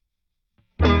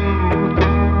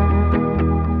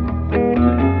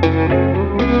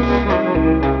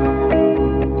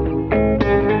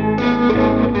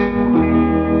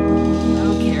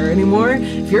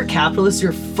capitalist,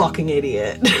 you're a fucking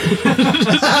idiot.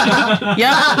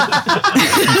 Yeah.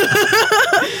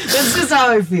 That's just how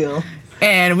I feel.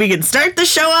 And we can start the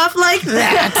show off like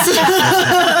that.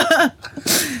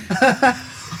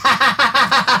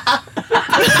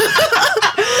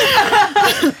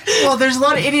 Well, there's a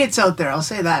lot of idiots out there, I'll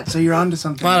say that, so you're onto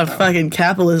something. A lot of fucking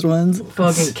capitalist ones.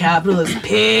 Fucking capitalist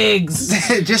pigs.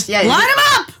 Just, yeah. Line them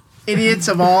up! Idiots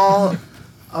of all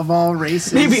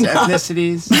races, Maybe not.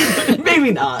 ethnicities.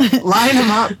 Maybe not. Line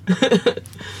them up.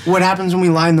 What happens when we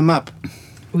line them up?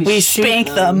 We spank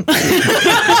them.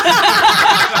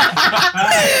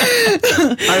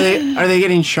 Are they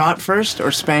getting shot first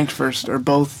or spanked first or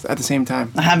both at the same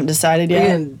time? I haven't decided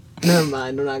yet. Never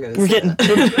mind, I'm not gonna They're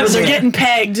getting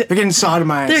pegged. They're getting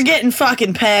sodomized. They're getting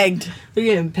fucking pegged. They're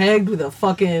getting pegged with a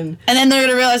fucking... And then they're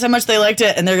gonna realize how much they liked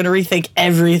it, and they're gonna rethink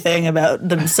everything about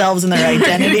themselves and their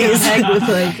identities. pegged with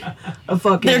like a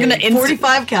fucking... They're gonna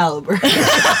 45 caliber.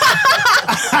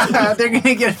 They're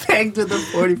gonna get pegged with a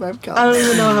 45 caliber. I don't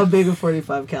even know how big a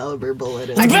 45 caliber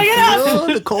bullet is. I can feel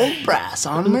the cold brass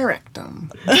on my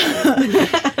rectum.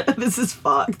 This is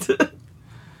fucked.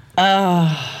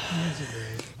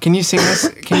 Can you sing us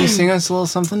a little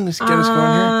something? Just get us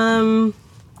going here.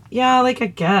 Yeah, like I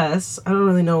guess. I don't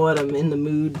really know what I'm in the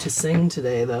mood to sing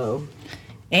today, though.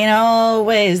 Ain't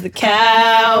always the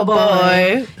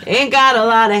cowboy. Ain't got a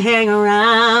lot of hang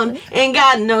around. Ain't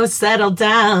got no settle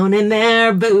down in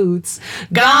their boots.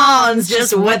 Gone's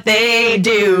just what they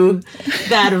do.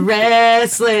 That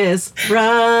restless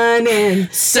running,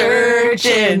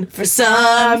 searching for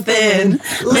something.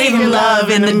 Leaving love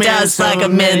in the dust like a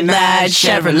midnight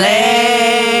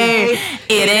Chevrolet.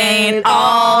 It ain't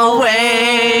always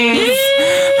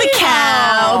the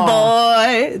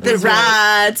cowboy that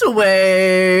rides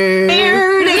away.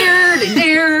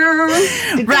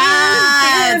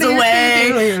 Rides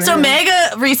away. So Meg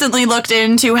recently looked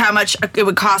into how much it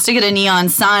would cost to get a neon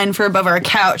sign for above our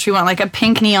couch. We want like a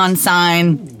pink neon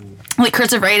sign, like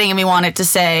cursive writing, and we want it to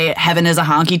say "Heaven is a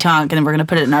honky tonk," and then we're gonna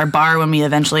put it in our bar when we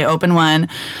eventually open one.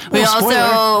 We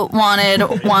also wanted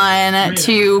one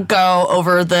to go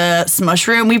over the smush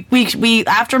room. We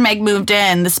after Meg moved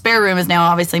in, the spare room is now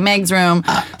obviously Meg's room,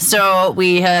 so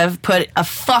we have put a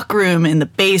fuck room in the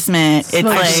basement. It's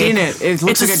I've seen it. It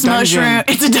looks like a smush dungeon. room.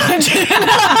 It's a dungeon.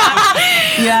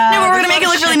 Yeah. No, but we're gonna make it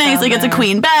look really nice. Like it's a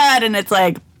queen bed, and it's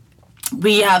like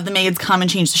we have the maids come and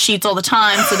change the sheets all the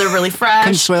time, so they're really fresh.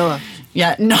 Consuela.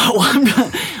 Yeah, no,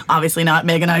 obviously not.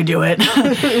 Meg and I do it.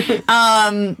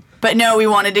 But no, we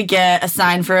wanted to get a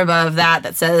sign for above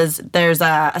that says there's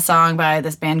a song by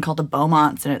this band called the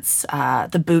Beaumonts, and it's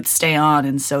the boots stay on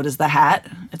and so does the hat.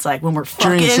 It's like when we're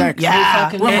fucking. During sex.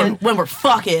 Yeah, when we're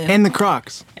fucking. And the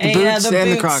Crocs. The boots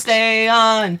and the Crocs. Stay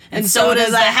on, and so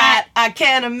does the hat. I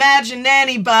can't imagine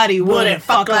anybody wouldn't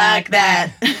fuck like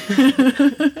that.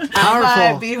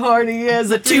 I might be horny as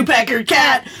a two-pecker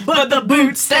cat, but the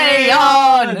boots stay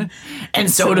on, and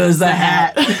so does the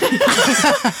hat.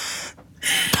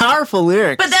 Powerful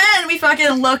lyrics. But then we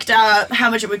fucking looked up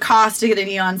how much it would cost to get a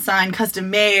neon sign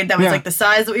custom made that was like the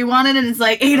size that we wanted, and it's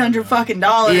like $800 fucking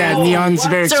dollars. Yeah, neon's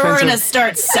very expensive. So we're gonna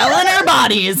start selling our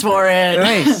bodies for it.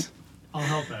 Nice. I'll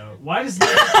help out. Why does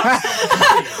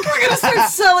that? We're gonna start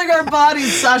selling our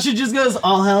bodies. Sasha just goes,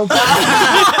 "I'll help."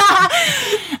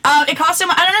 It cost him.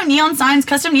 I don't know. Neon signs,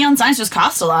 custom neon signs, just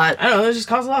cost a lot. I don't know. It just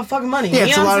costs a lot of fucking money. Yeah,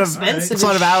 it's a lot of expensive. It's a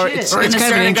lot of hours. Shit. It's We're kind gonna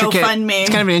of an start a intricate. GoFundMe. It's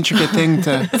kind of an intricate thing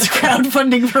to. It's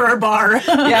crowdfunding for our bar.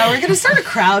 Yeah, we're gonna start a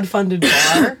crowdfunded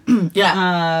bar.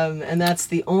 Yeah. And that's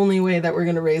the only way that we're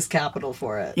gonna raise capital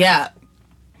for it. Yeah.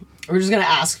 We're just gonna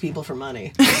ask people for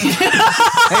money.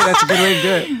 Hey, that's a good way to do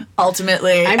it.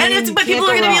 Ultimately. I mean, but people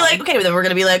are can't gonna go be wrong. like, okay, then we're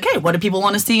gonna be like, okay, what do people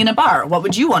want to see in a bar? What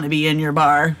would you want to be in your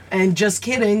bar? And just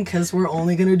kidding, because we're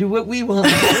only gonna do what we want.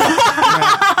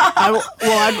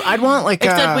 I'd want like.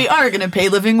 Except we are gonna pay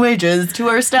living wages to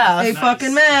our staff. Hey,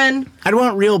 fucking man. I'd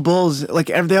want real bulls. Like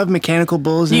they have mechanical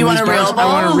bulls. You in want these a real bars. I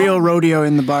want bull? a real rodeo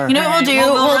in the bar. You know what we'll do?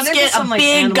 Well, We'll run just into get some, a like,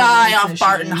 big animal guy off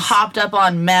Barton nutritionists. hopped up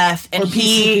on meth, and Or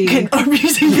he PCP. can, or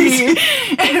PCP,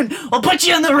 and we'll put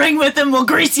you in the ring with him. We'll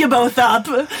grease you both up,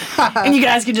 and you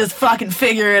guys can just fucking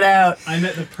figure it out. I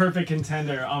met the perfect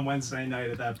contender on Wednesday night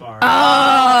at that bar.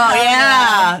 Oh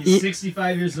yeah. He's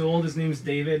 65 years old. His name's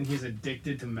David, and he's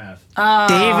addicted to meth.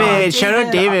 David, shout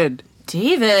out David.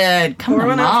 David, come Pour on,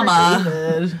 one out for mama.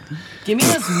 David. Give me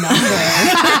his number.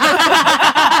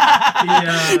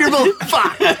 You're both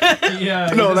fuck. He No,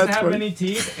 doesn't that's have funny. many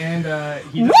teeth, and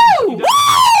he Woo! doesn't,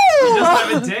 Woo!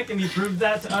 doesn't have a dick, and he proved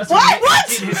that to us. What? When he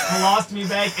emptied his colostomy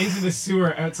bag into the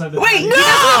sewer outside the Wait,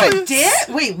 toilet. no! Dick?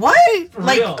 Wait, what? For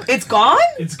like, real. it's gone?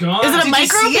 It's gone. Is it a Did you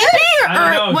micro see baby, it? I don't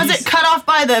or know, was he's- it cut off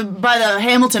by the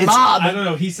Hamilton mob? I don't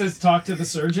know. He says talk to the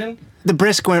surgeon. The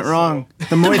brisk went wrong.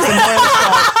 The moil's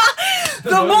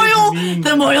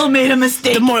The Moyle made a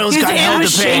mistake. The Moyle's His got hand held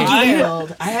was to pay. shaky.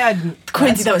 Wild. I had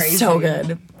Quincy, that was crazy. so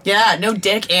good. Yeah, no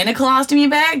dick and a colostomy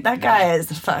bag. That guy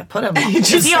is fuck. Put him.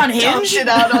 Is he on Hinge? It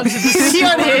out onto the Is he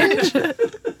on Hinge?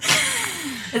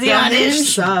 Is he on Hinge?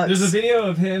 Sucks. There's a video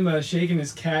of him shaking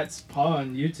his cat's paw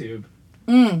on YouTube.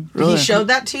 Really? He showed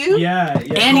that to you? Yeah.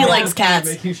 And he likes cats.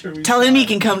 Making sure we Tell him he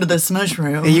can come to the smush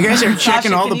room. Hey, you guys are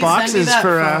checking Sasha, all can the you send me boxes that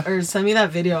for. or send me that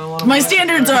video. I want My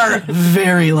standards are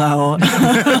very low.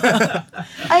 I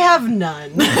have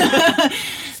none.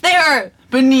 They are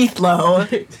beneath low.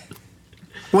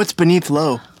 What's beneath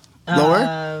low?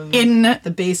 Lower? In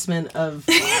The basement of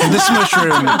The smush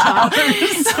room.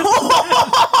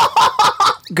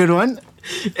 Good one.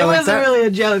 it wasn't really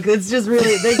a joke. It's just really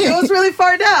it goes really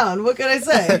far down. What can I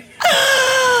say?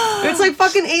 It's like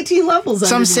fucking 18 levels.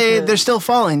 Some underneath say it. they're still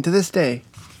falling to this day.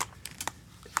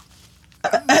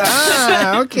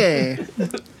 Okay.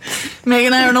 Meg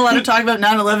and I aren't allowed to talk about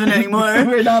 9/11 anymore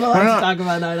We're not allowed Why not? to talk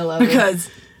about 9/11 because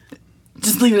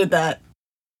just leave it at that.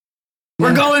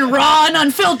 We're going raw and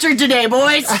unfiltered today,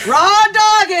 boys. raw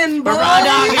dogging, boy. We're raw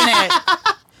dogging it.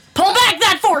 Pull back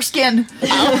that foreskin.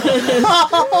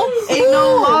 Ain't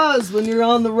no laws when you're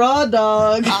on the raw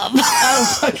dog.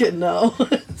 I don't fucking know.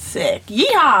 Sick.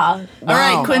 Yeehaw. All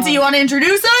right, Quincy, you want to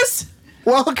introduce us?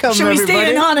 Welcome, Should we everybody.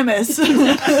 stay anonymous?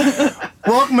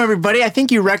 Welcome, everybody. I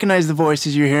think you recognize the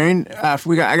voices you're hearing. I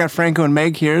got Franco and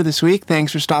Meg here this week.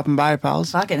 Thanks for stopping by,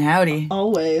 pals. Fucking howdy.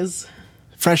 Always.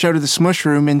 Fresh out of the smush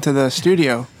room into the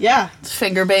studio. Yeah.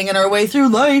 Finger banging our way through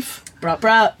life. Brap,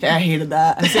 brap. Yeah, I hated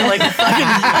that. I feel like a fucking,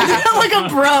 I feel like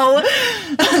a bro.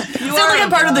 I feel like I'm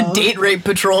part of the date rape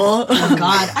patrol. Oh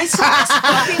God, I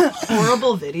saw this fucking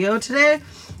horrible video today,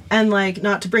 and like,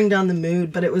 not to bring down the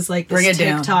mood, but it was like Bring this it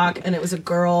down. TikTok, and it was a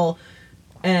girl,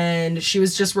 and she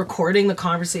was just recording the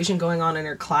conversation going on in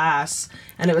her class,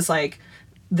 and it was like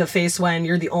the face when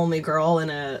you're the only girl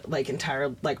in a like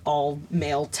entire like all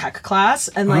male tech class,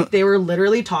 and like they were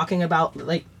literally talking about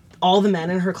like all the men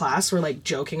in her class were like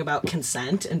joking about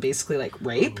consent and basically like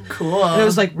rape. Cool. And it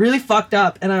was like really fucked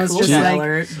up, and I was just Jet like,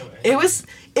 alert.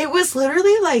 it was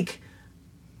literally like,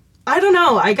 I don't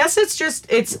know. I guess it's just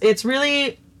it's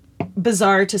really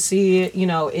bizarre to see, you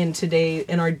know, in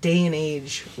our day and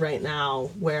age right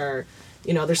now where,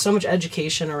 you know, there's so much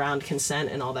education around consent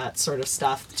and all that sort of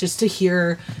stuff. Just to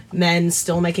hear men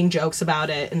still making jokes about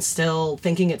it and still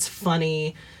thinking it's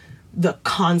funny, the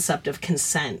concept of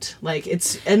consent. Like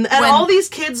it's and all these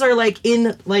kids are like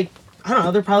in like, I don't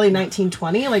know, they're probably 19,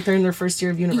 20, like they're in their first year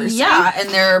of university. Yeah, and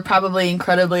they're probably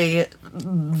incredibly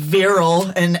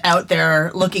virile and out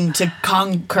there looking to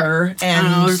conquer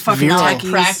and they're fucking like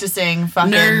techies. practicing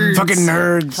fucking Nerds. Fucking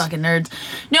nerds. Fucking nerds.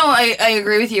 No, I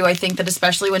agree with you. I think that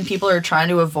especially when people are trying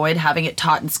to avoid having it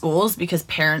taught in schools because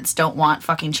parents don't want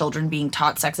fucking children being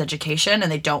taught sex education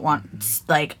and they don't want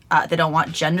like they don't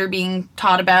want gender being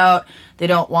taught about. They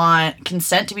don't want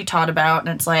consent to be taught about, and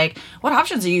it's like, what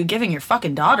options are you giving your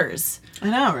fucking daughters?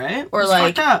 I know, right? Or It's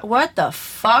like, fucked up. what the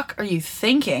fuck are you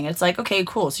thinking? It's like, okay,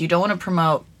 cool. So you don't want to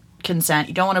promote consent.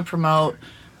 You don't want to promote,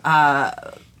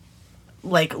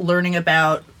 like, learning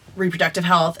about reproductive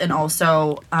health and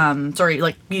also,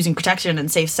 like, using protection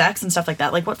and safe sex and stuff like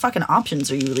that. Like, what fucking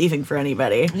options are you leaving for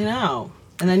anybody? You know.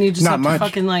 And then you just Not have much. to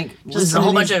fucking like Just listen a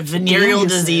whole to bunch these of venereal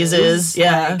geniuses, diseases,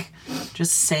 yeah. like,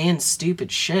 just saying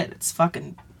stupid shit.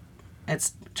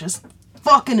 It's just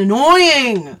fucking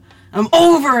annoying. I'm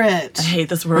over it. I hate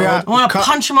this world. Yeah. I want to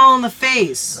punch them all in the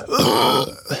face.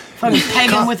 Fucking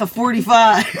peg him with a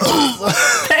 45.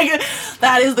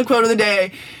 That is the quote of the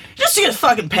day. Just to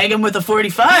fucking peg him with a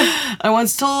 45 I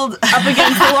once told, up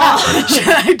against the wall. should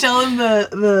I tell him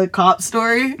the cop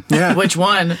story? Yeah. Which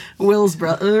one? Will's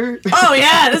brother. Oh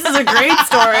yeah, this is a great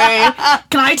story.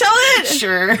 Can I tell it?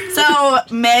 Sure. So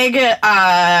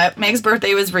Meg's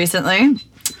birthday was recently.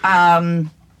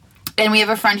 And we have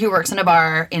a friend who works in a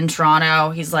bar in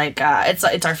Toronto. He's like,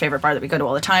 it's our favorite bar that we go to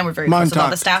all the time. We're very close with all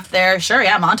Montauk. the staff there. Sure,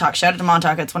 yeah, Montauk. Shout out to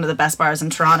Montauk. It's one of the best bars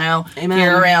in Toronto. Amen. If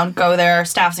you're around, go there.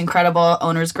 Staff's incredible.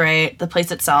 Owner's great. The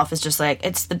place itself is just like,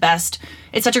 it's the best.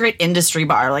 It's such a great industry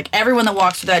bar. Like, everyone that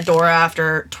walks through that door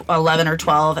after 11 or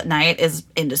 12 at night is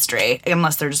industry,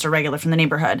 unless they're just a regular from the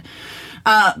neighborhood.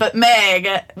 But Meg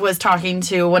was talking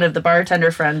to one of the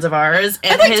bartender friends of ours,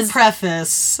 and I'd like to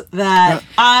preface that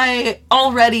I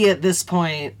already at this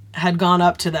point had gone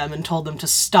up to them and told them to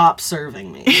stop serving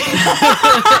me.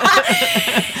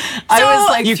 I was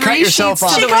like, you cut 3 yourself sheets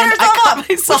off. to She the cut wind. herself I cut off,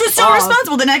 myself which was so off.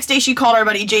 responsible. The next day she called our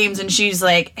buddy James and she's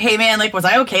like, hey man, like, was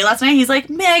I okay last night? He's like,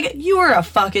 Meg, you were a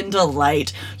fucking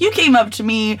delight. You came up to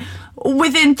me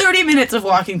within 30 minutes of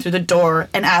walking through the door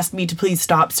and asked me to please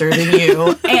stop serving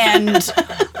you. And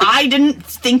I didn't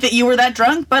think that you were that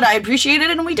drunk, but I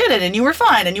appreciated it and we did it and you were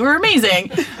fine and you were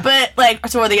amazing. But like,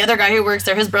 so the other guy who works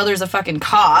there, his brother's a fucking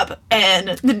cop, and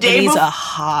the day And he's before, a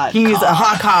hot he's cop. a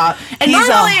hot cop. And He's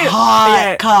normally, a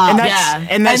hot cop. And that's, Yeah.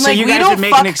 and that's And so like, you we guys don't would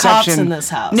make fuck an exception. cops in this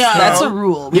house. No. That's a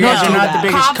rule. We You guys don't are do not the that.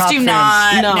 biggest cops cop do fans.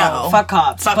 not. No, fuck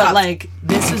cops. Fuck but cops. like,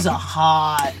 this is a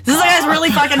hot. This guy's really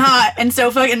fucking hot, and so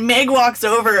fucking Meg walks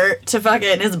over to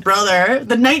fucking his brother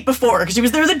the night before, because she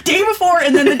was there the day before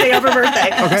and then the day of her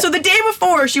birthday. So the day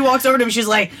before, she walks over to him, she's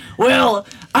like, well,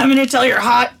 I'm gonna tell your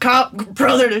hot cop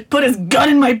brother to put his gun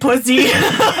in my pussy. Well,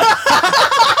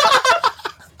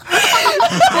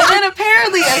 then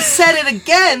apparently I said it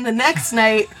again the next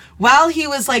night while he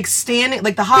was like standing,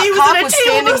 like the hot He was cop at a was table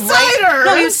standing beside her.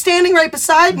 No, he was standing right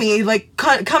beside me, like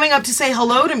coming up to say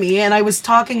hello to me, and I was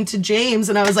talking to James,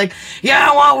 and I was like,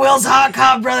 "Yeah, I want Will's hot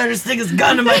cop brother to stick his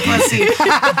gun in my pussy." And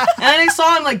then I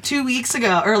saw him like 2 weeks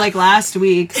ago, or like last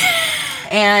week,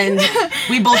 and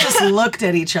we both just looked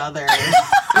at each other.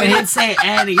 We didn't say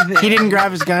anything. He didn't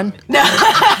grab his gun? No.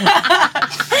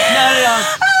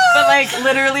 But like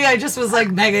literally, I just was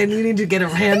like, Megan, you need to get a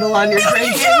handle on your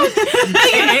drinking.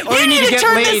 Or You need to get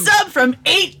turn laid. this up from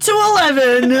 8 to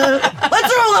 11.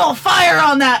 Let's throw a little fire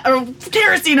on that, or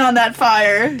kerosene on that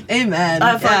fire. Amen.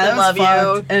 I fucking that was love you.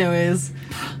 fucked. Anyways,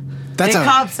 That's any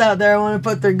cops out there want to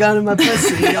put their gun in my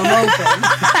pussy, I'm open.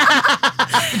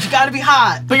 But you gotta be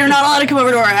hot. But you're not allowed to come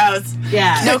over to our house.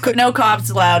 Yeah. No cops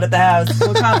allowed at the house.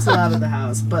 No cops allowed at the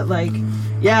house. But like,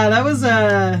 yeah, that was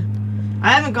I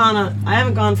haven't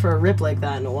gone for a rip like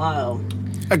that in a while.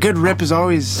 a good rip is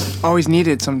always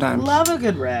needed sometimes Love a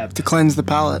good rip, to cleanse the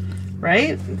palate.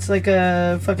 right? It's like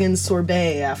a fucking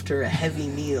sorbet after a heavy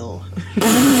meal.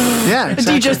 Yeah, A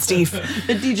exactly. digestif.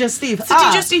 A digestif. It's a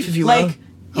digestif, if you will. Like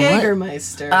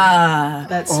Jägermeister.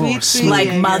 that sweet, sweet. sweet Like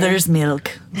Jäger. mother's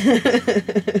milk.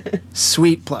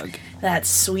 Sweet plug. That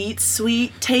sweet,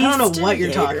 sweet taste. I don't know what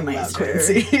you're talking about, Jägermeister.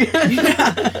 Quincy.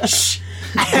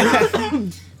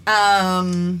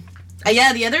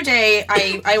 Yeah, the other day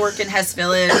I worked in Hess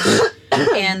Village,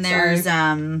 and there's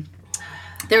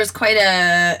quite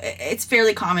it's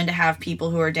fairly common to have people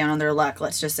who are down on their luck,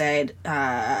 let's just say,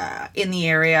 in the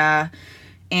area.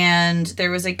 And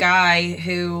there was a guy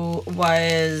who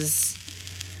was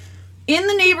in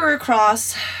the neighbor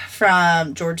across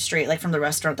from George Street, like from the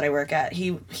restaurant that I work at.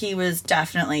 He was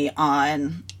definitely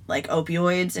on like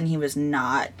opioids, and he was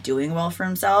not doing well for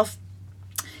himself.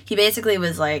 He basically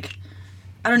was like,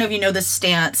 I don't know if you know this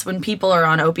stance, when people are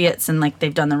on opiates and like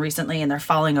they've done them recently and they're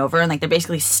falling over and like they're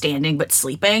basically standing but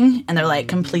sleeping, and they're like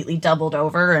completely doubled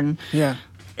over, and Yeah.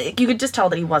 you could just tell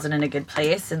that he wasn't in a good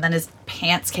place. And then his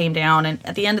pants came down, and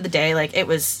at the end of the day, like it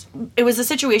was a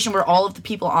situation where all of the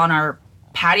people on our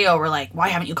patio were like, why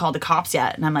haven't you called the cops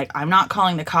yet? And I'm like, I'm not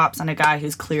calling the cops on a guy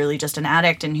who's clearly just an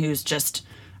addict and who's just,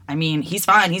 I mean, he's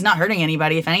fine. He's not hurting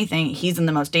anybody. If anything, he's in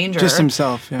the most danger. Just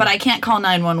himself, yeah. But I can't call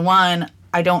 911,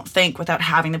 I don't think, without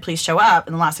having the police show up.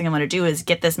 And the last thing I'm going to do is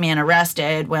get this man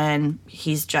arrested when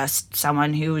he's just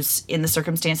someone who's in the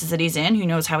circumstances that he's in, who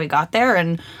knows how he got there.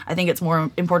 And I think it's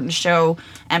more important to show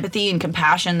empathy and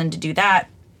compassion than to do that.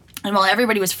 And while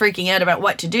everybody was freaking out about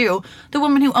what to do, the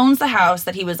woman who owns the house,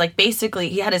 that he was like, basically,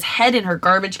 he had his head in her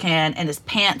garbage can and his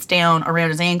pants down around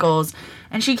his ankles.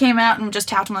 And she came out and just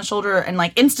tapped him on the shoulder, and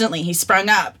like instantly he sprung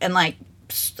up, and like,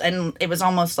 and it was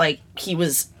almost like he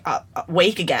was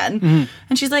awake again. Mm-hmm.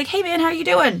 And she's like, hey man, how you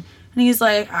doing? And he's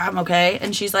like, I'm okay.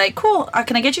 And she's like, cool,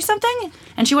 can I get you something?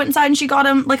 And she went inside and she got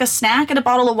him like a snack and a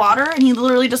bottle of water, and he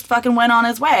literally just fucking went on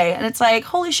his way. And it's like,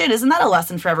 holy shit, isn't that a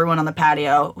lesson for everyone on the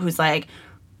patio who's like,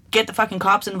 get the fucking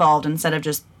cops involved instead of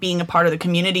just being a part of the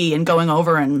community and going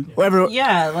over and...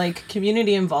 Yeah, like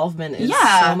community involvement is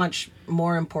so much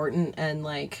more important and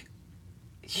like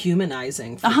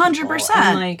humanizing for 100%.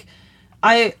 And like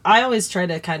I always try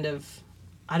to kind of,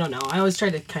 I don't know, I always try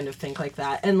to kind of think like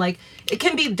that. And like it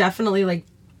can be definitely like,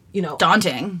 you know,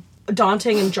 daunting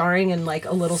and jarring and like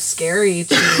a little scary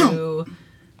to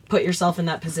put yourself in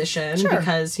that position Sure.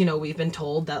 because, you know, we've been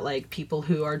told that, like, people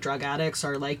who are drug addicts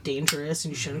are, like, dangerous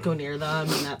and you shouldn't go near them,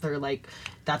 and that they're, like,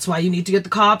 that's why you need to get the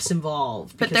cops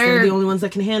involved, because they're the only ones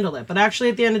that can handle it. But actually,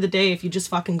 at the end of the day, if you just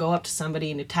fucking go up to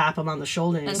somebody and you tap them on the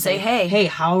shoulder and say, hey,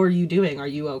 how are you doing? Are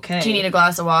you okay? Do you need a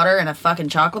glass of water and a fucking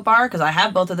chocolate bar? Because I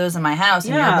have both of those in my house,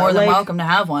 and you're more than welcome to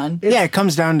have one. Yeah, it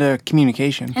comes down to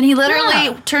communication. And he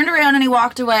literally turned around and he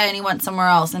walked away and he went somewhere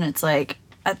else, and it's like,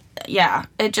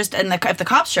 it just, and if the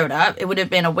cops showed up, it would have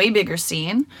been a way bigger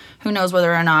scene. Who knows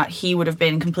whether or not he would have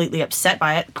been completely upset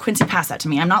by it. Quincy, pass that to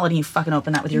me. I'm not letting you fucking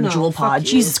open that with your jewel pod.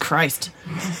 Jesus Christ.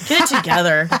 Get it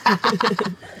together.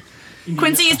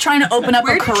 Quincy is trying to open up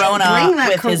a Corona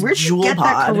with his jewel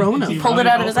pod. He pulled it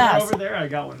out of his ass. Over there, I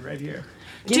got one right here.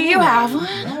 Do you have one?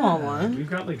 I want one. We've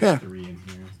got like 3 in here.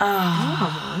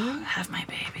 Oh, have my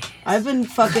baby. I've been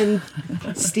fucking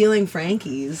stealing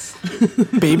Frankie's.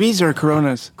 Babies or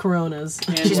Coronas? Coronas.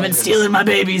 She's been stealing my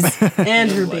babies. And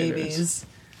her babies.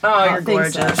 Oh, you're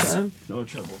Thanks, gorgeous. Sasha. No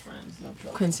trouble, friends. No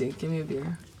trouble. Quincy, give me a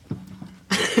beer.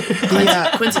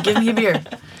 Quincy, give me a beer.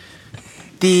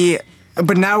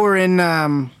 But now we're in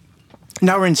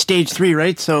stage 3,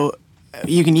 right? So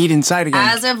you can eat inside again.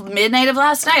 As of midnight of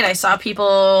last night, I saw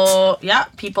people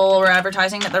were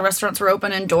advertising that the restaurants were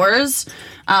open indoors.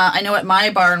 I know at my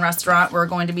bar and restaurant, we're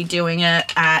going to be doing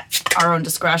it at our own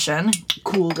discretion.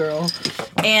 Cool girl.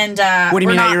 And what do you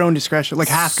mean at your own discretion? Like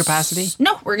half capacity?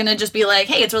 No, we're going to just be like,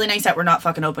 hey, it's really nice that we're not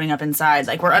fucking opening up inside.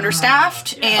 Like, we're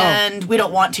understaffed and we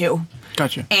don't want to.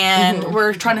 Gotcha. And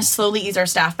we're trying to slowly ease our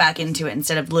staff back into it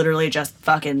instead of literally just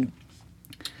barreling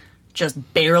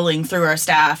through our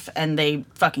staff and they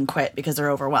fucking quit because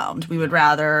they're overwhelmed. We would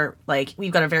rather, like,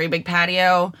 we've got a very big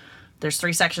patio. There's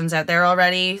 3 sections out there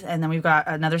already, and then we've got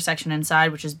another section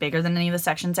inside, which is bigger than any of the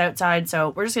sections outside. So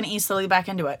we're just going to ease slowly back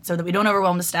into it so that we don't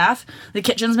overwhelm the staff. The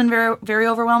kitchen's been very, very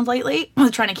overwhelmed lately.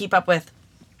 We're trying to keep up with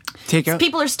takeout.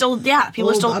 People are still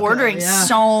ordering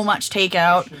so much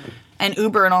takeout and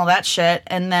Uber and all that shit.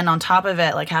 And then on top of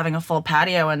it, like, having a full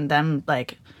patio and them,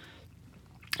 like,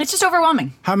 it's just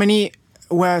overwhelming. How many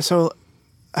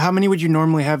would you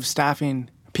normally have staffing,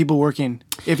 people working,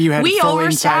 if you had full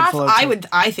inside, full outside?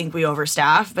 I think we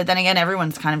overstaff, but then again,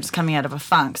 everyone's kind of just coming out of a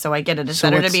funk, so I get it. It's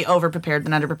better to be overprepared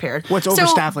than underprepared. What's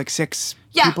overstaffed, like 6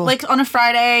 people? Like on a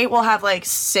Friday, we'll have like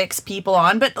 6 people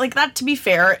on, but like that, to be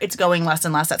fair, it's going less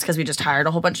and less. That's because we just hired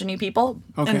a whole bunch of new people,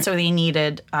 and so they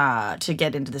needed to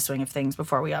get into the swing of things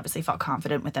before we obviously felt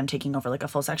confident with them taking over like a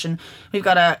full section. We've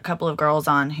got a couple of girls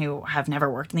on who have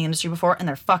never worked in the industry before, and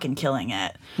they're fucking killing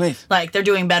it. Nice. Like, they're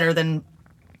doing better than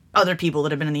other people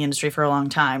that have been in the industry for a long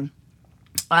time.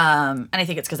 And I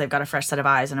think it's because they've got a fresh set of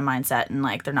eyes and a mindset, and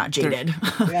like they're not jaded,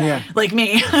 like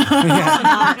me.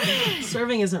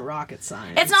 Serving isn't rocket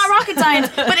science. It's not rocket science,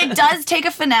 but it does take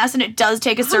a finesse and it does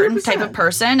take a certain 100%. type of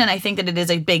person, and I think that it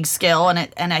is a big skill, and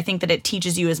I think that it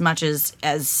teaches you as much as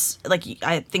like,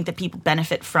 I think that people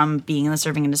benefit from being in the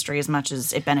serving industry as much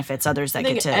as it benefits others that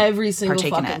get to every single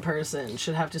partake in fucking it. person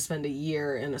should have to spend a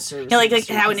year in a service. Yeah, like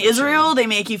how in Israel they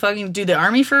make you fucking do the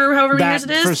army for however many years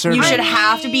it is. You should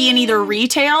have to be in either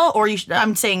retail or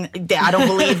I'm saying I don't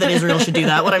believe that Israel should do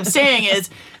that. What I'm saying is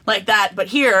like that, but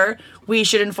here we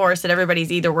should enforce that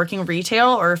everybody's either working retail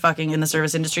or fucking in the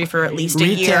service industry for at least a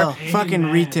year. Fucking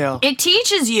retail. It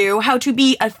teaches you how to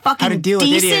be a fucking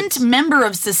decent member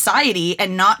of society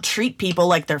and not treat people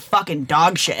like they're fucking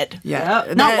dog shit. Yeah.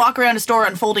 Yep. Not walk around a store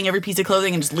unfolding every piece of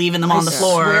clothing and just leaving them on the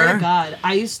floor. I swear to God,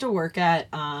 I used to work at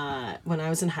when I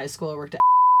was in high school. I worked at.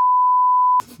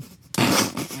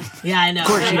 Yeah, I know. Of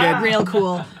course you did. Real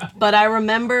cool. But I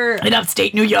remember In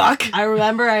upstate New York.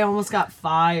 I almost got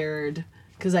fired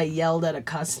because I yelled at a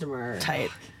customer. Tight.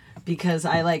 Because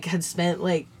I like had spent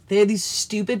like they had these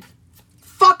stupid.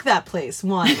 Fuck that place.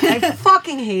 One, I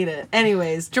fucking hate it.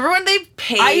 Anyways, Do you remember when they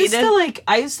paid? I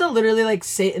used to literally like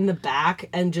sit in the back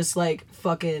and just like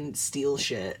fucking steal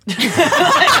shit. You heard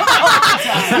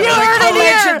it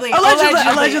here.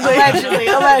 Allegedly.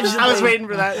 I was waiting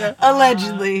for that. Yeah.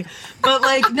 Allegedly. But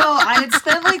like, no, I had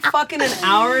spent like fucking an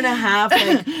hour and a half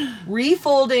like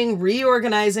refolding,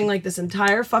 reorganizing like this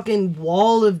entire fucking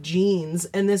wall of jeans,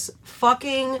 and this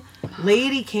fucking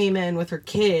lady came in with her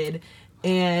kid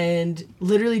and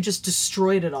literally just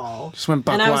destroyed it all. Just went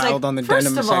buck and I was wild like, on the first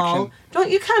denim of section. all,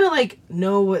 don't you kind of like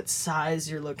know what size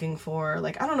you're looking for?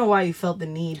 Like, I don't know why you felt the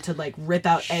need to like rip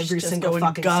out every Just single going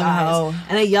fucking gung-ho. size.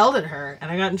 And I yelled at her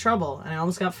and I got in trouble and I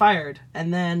almost got fired.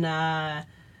 And then I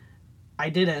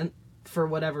didn't for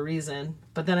whatever reason.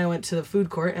 But then I went to the food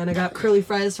court and I got curly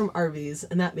fries from Arby's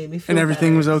and that made me feel And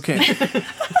everything better. was okay.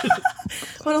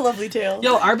 What a lovely tale.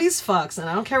 Yo, Arby's fucks, and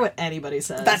I don't care what anybody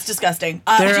says. That's disgusting.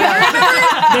 Do you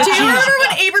remember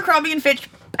when Abercrombie and Fitch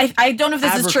I don't know if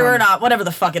this is true or not. Whatever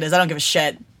the fuck it is, I don't give a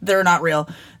shit. They're not real.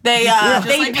 They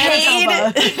like paid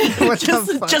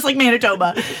just like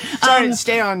Manitoba. Sorry,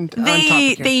 stay on topic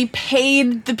here. They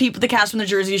paid the cast from the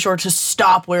Jersey Shore to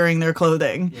stop wearing their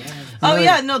clothing. Yeah. Oh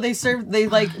yeah, no, they sent them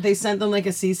like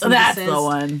a cease and desist. That's the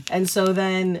one. And so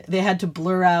then they had to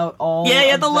blur out all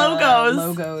the logos.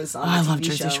 Logos on the I TV love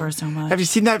Jersey show. Shore so much. Have you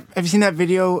seen that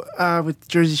video with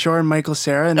Jersey Shore and Michael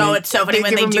Cera? And it's so funny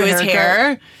when give they him do the his haircut?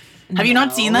 hair. Have you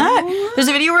not seen that? There's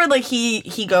a video where like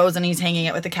he goes and he's hanging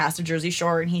out with the cast of Jersey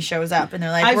Shore and he shows up and they're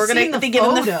like, they give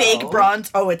him the fake bronze.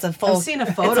 Oh, it's a full. I've seen a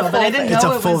photo, but I didn't It's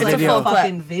know a it full was like video. a full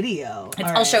fucking video.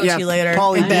 I'll show it to you later.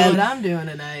 Pauly I know D. what I'm doing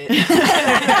tonight.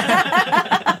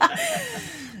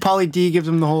 Pauly D gives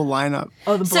him the whole lineup.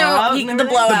 Oh, the So blowout. the and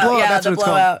everything? blowout, The blowout, yeah, that's the what it's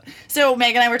called. blowout. So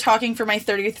Meg and I were talking for my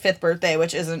 35th birthday,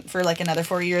 which isn't for like another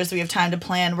 4 years. We have time to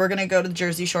plan. We're gonna go to the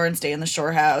Jersey Shore and stay in the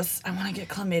Shore House. I want to get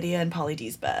chlamydia in Pauly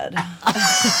D's bed.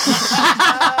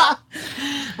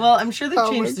 Well, I'm sure they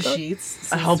Oh changed my the God.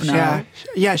 sheets. I hope not.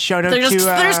 Yeah. Shout out They're to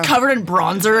just covered in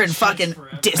bronzer and fucking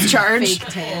forever. discharge. Fake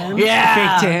tan.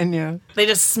 Yeah, fake tan. Yeah. They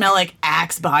just smell like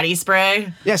Axe body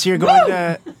spray. Yeah. So you're going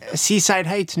to Seaside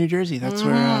Heights, New Jersey. That's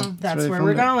where. That's they where filmed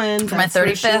we're it. going. For my That's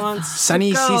where she 35th. wants to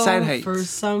Sunny go Seaside Heights. for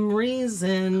some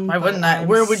reason. Why wouldn't but I? I'm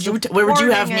Where would you have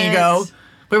me supporting go? it.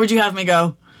 Where would you have me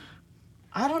go?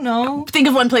 I don't know. Think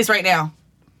of one place right now.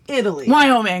 Italy.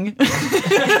 Wyoming. Wyoming.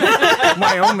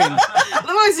 Why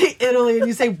do I say Italy and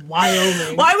you say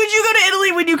Wyoming? Why would you go to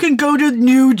Italy when you can go to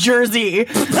New Jersey?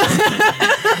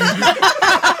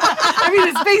 I mean,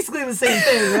 it's basically the same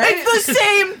thing, right? It's the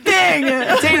same thing.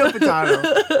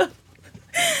 Potato.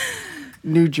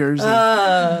 New Jersey.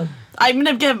 I'm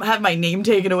gonna have my name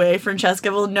taken away.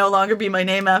 Francesca will no longer be my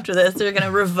name after this. They're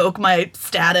gonna revoke my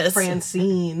status.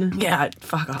 Francine. Yeah,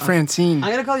 fuck off. Francine.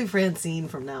 I'm gonna call you Francine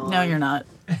from now on. No, you're not.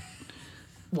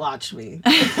 Watch me.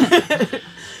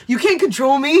 You can't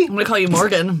control me. I'm gonna call you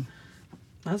Morgan.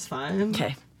 That's fine.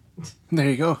 Okay, There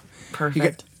you go.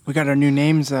 perfect. We got our new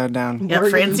names down. Yeah, Morgan.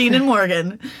 Francine and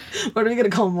Morgan. What are we gonna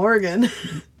call Morgan?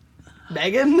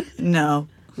 Megan? No,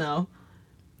 No.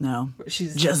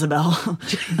 She's Jezebel.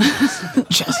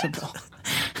 Jezebel.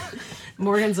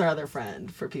 Morgan's our other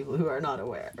friend for people who are not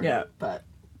aware. Yeah. But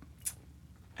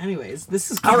anyways, this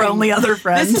is Our only other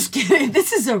friend.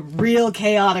 This is a real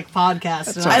chaotic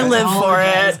podcast. and all right. I live for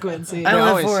apologize, it. Quincy. I live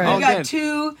always- for all it. We got good.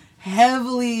 two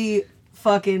heavily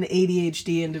fucking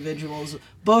ADHD individuals,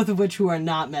 both of which who are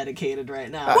not medicated right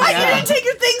now. Why Yeah. you didn't take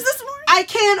your things this morning? I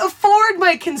can't afford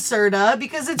my Concerta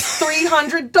because it's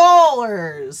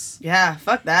 $300. Yeah,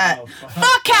 fuck that. Oh, fuck.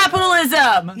 Fuck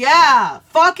capitalism. Yeah,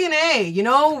 fucking A. You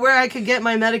know where I could get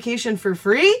my medication for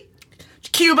free?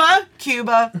 Cuba.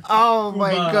 Cuba. Oh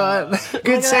my God.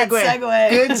 Good at that segue. segue.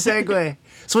 Good segue.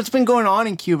 So what's been going on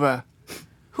in Cuba?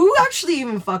 Who actually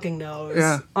even fucking knows?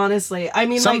 Yeah. Honestly. I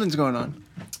mean, Something's going on.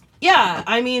 yeah,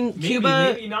 I mean, Maybe,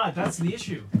 Cuba. maybe not. That's the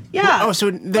issue. Yeah. Oh,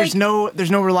 so there's like-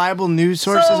 no reliable news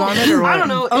sources So, on it, or what? I don't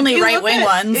know. If Only you look right-wing at-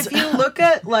 ones. If you look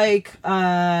at like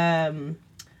a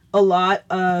lot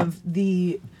of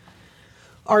the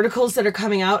articles that are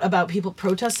coming out about people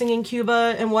protesting in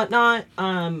Cuba and whatnot,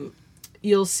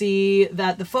 you'll see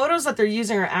that the photos that they're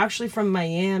using are actually from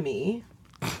Miami.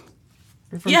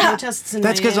 They're from Yeah. protests in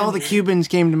That's because all the Miami. Cubans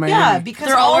came to Miami. Yeah, because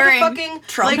They're all all the wearing fucking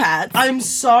Trump hats. I'm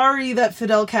sorry that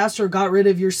Fidel Castro got rid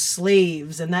of your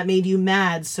slaves and that made you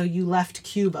mad, so you left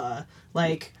Cuba.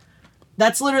 Like,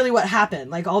 that's literally what happened.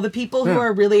 Like, all the people who Yeah.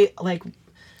 are really like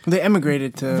They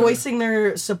emigrated to. voicing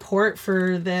their support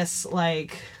for this,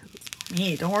 like,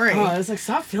 Me, don't worry. oh, it's like,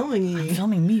 stop filming me.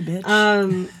 Filming me, bitch.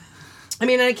 I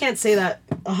mean, I can't say that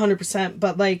 100%,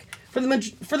 but like for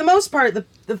the most part,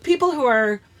 the people who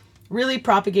are really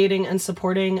propagating and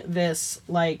supporting this,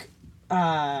 like,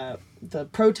 the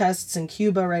protests in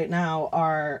Cuba right now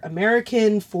are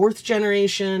American fourth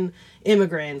generation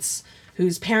immigrants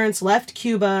whose parents left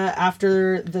Cuba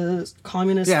after the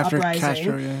communist after uprising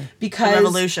Castro, yeah. because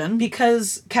revolution.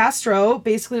 because Castro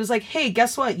basically was like, hey,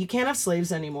 guess what, you can't have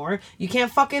slaves anymore, you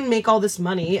can't fucking make all this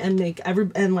money and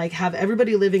have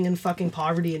everybody living in fucking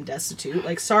poverty and destitute,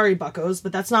 like, sorry buckos,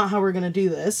 but that's not how we're gonna do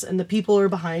this, and the people are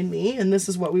behind me and this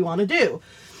is what we want to do.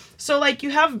 So, like, you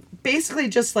have basically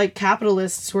just, like,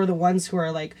 capitalists who are the ones who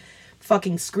are, like,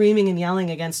 fucking screaming and yelling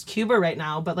against Cuba right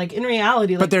now, but, like, in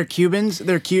reality, like, But they're Cubans.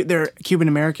 They're Cuban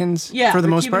Americans. Yeah, for the they're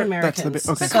most Cuban part. That's the Americans.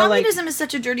 okay. But So, like- communism is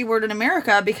such a dirty word in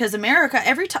America because America,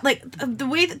 every time, like, the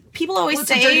way that people always well,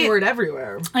 it's a say. dirty word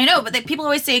everywhere. I know, but people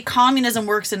always say communism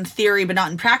works in theory but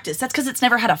not in practice. That's because it's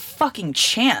never had a fucking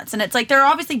chance. And it's like, there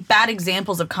are obviously bad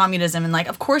examples of communism, and, like,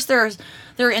 of course there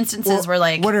are instances where,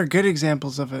 like, What are good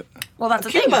examples of it? Well, that's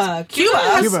the Cuba. thing. Cuba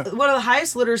has Cuba. one of the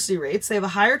highest literacy rates. They have a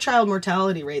higher child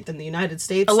mortality rate than the United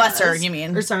States. A lesser, does. you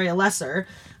mean? Or sorry, a lesser.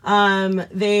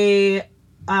 They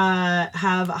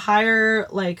have a higher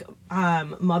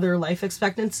mother life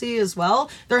expectancy as well.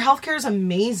 Their healthcare is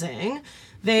amazing.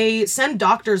 They send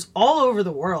doctors all over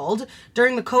the world.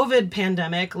 During the COVID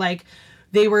pandemic,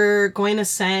 they were going to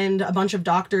send a bunch of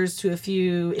doctors to a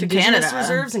few indigenous Canada.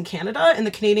 reserves in Canada, and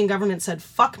the Canadian government said,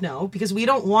 fuck no, because we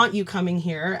don't want you coming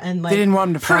here and They didn't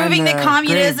want them to proving find that the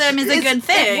communism graves. is a good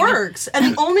thing. It works.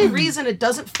 And the only reason it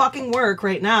doesn't fucking work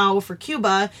right now for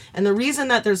Cuba, and the reason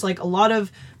that there's a lot of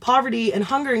poverty and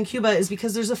hunger in Cuba is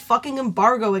because there's a fucking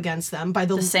embargo against them by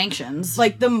the sanctions.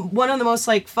 one of the most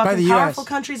By fucking the powerful US.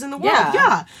 countries in the world.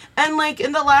 Yeah. And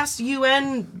in the last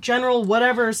UN general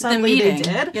whatever the assembly meeting. they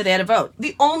did. Yeah, they had a vote.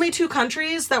 The only two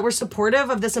countries that were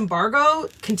supportive of this embargo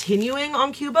continuing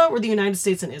on Cuba were the United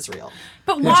States and Israel.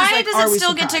 But why Which is does are it we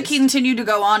still get to surprised? continue to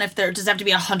go on if there does it have to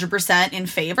be 100% in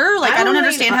favor? I don't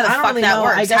understand how the fuck that know.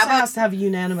 works. I guess How it about- has to have a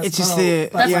unanimous It's just vote. the-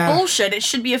 but, That's Yeah. bullshit. It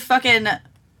should be a fucking the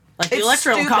it's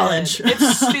electoral stupid. college.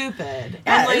 It's stupid.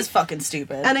 Yeah, And, it is fucking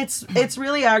stupid. And it's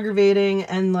really aggravating,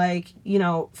 and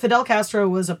Fidel Castro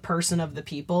was a person of the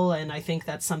people, and I think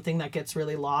that's something that gets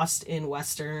really lost in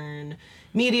Western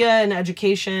media and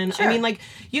education. Sure. I mean,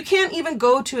 you can't even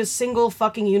go to a single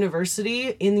fucking university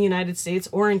in the United States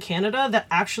or in Canada that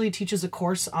actually teaches a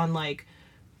course on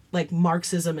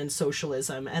Marxism and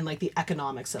socialism and the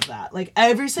economics of that.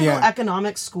 Every single Yeah.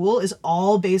 economic school is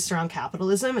all based around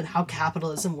capitalism and how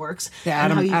capitalism works. Yeah,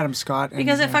 and how Adam Scott. And,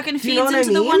 because it fucking feeds know what I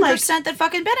into the mean? 1% that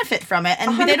fucking benefit from it.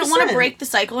 And they don't want to 100%. break the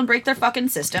cycle and break their fucking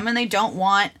system. And they don't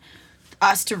want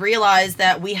us to realize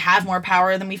that we have more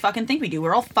power than we fucking think we do.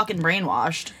 We're all fucking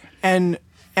brainwashed. and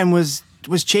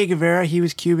was Che Guevara? He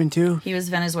was Cuban too. He was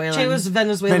Venezuelan. Che was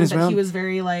Venezuelan, but Venezuelan? he was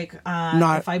very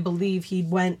Not- if I believe he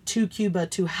went to Cuba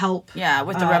to help Yeah,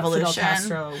 with the Fidel revolution.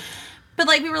 Castro. But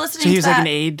we were listening So he to was that. an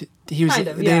aide. He was Kind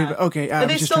of, they- yeah. Okay, But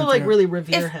they was just still trying to figure out. really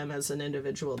revere If- him as an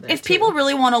individual there. If too. people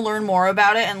really want to learn more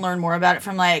about it and learn more about it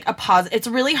from a positive, it's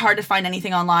really hard to find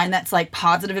anything online that's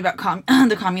positive about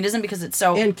the communism because it's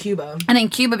so. and Cuba. And in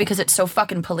Cuba, because it's so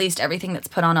fucking policed, everything that's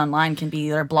put on online can be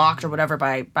either blocked or whatever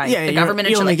by Yeah, the you government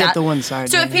and shit only like get that. the one side,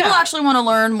 So yeah. if people actually want to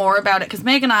learn more about it, because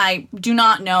Meg and I do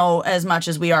not know as much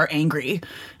as we are angry.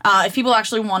 If people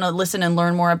actually want to listen and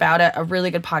learn more about it, a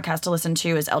really good podcast to listen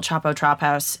to is El Chapo Trap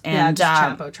House. And It's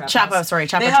Chapo Trap Chapo, House. sorry,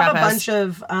 Chapo They Trap have a House. bunch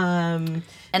of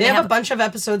they have have- a bunch of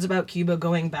episodes about Cuba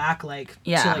going back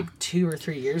Yeah. to 2 or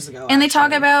 3 years ago. And they talk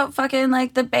actually. about fucking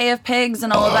the Bay of Pigs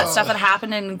and all of that stuff that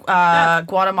happened in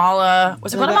Guatemala.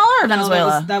 Was it Guatemala or No,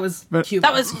 Venezuela? that was But- Cuba.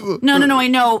 That was no. I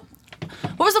know.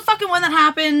 What was the fucking one that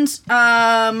happened?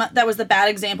 That was the bad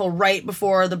example right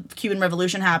before the Cuban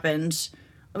Revolution happened.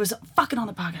 It was fucking on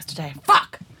the podcast today.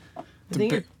 Fuck. I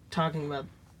think you're talking about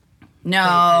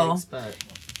No. pigs, but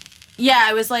Yeah,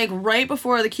 it was right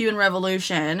before the Cuban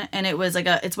Revolution, and it was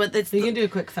it's. you can do a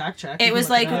quick fact check. It You was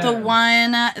can look it the up.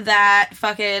 one that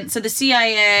fucking. So the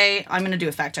CIA. I'm gonna do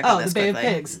a fact check on Oh, this the Bay of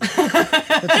quickly. Pigs. No,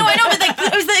 I know,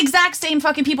 but it was the exact same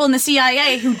fucking people in the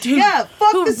CIA who Yeah,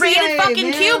 fuck who the raided CIA, fucking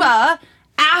man. Cuba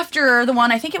after the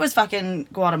one. I think it was fucking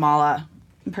Guatemala.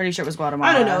 I'm pretty sure it was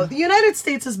Guatemala. I don't know. The United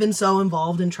States has been so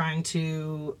involved in trying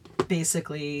to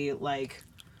basically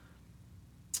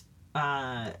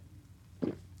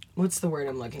what's the word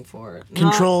I'm looking for?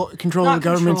 Control the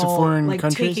governments of foreign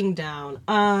countries. Taking down.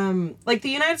 The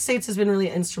United States has been really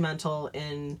instrumental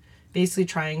in basically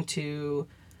trying to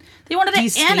They wanted to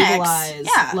destabilize annex.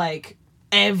 Yeah,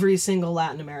 every single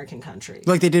Latin American country.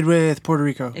 Like they did with Puerto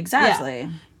Rico. exactly.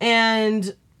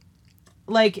 And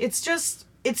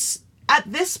it's at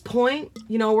this point,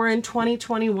 we're in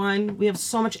 2021. We have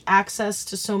so much access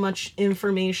to so much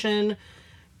information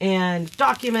and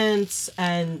documents,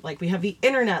 and we have the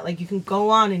internet. You can go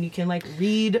on and you can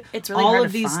read It's really all hard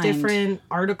of to these find. different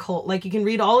articles. You can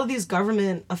read all of these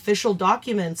government official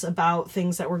documents about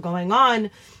things that were going on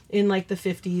in the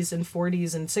 50s and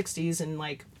 40s and 60s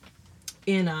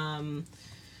and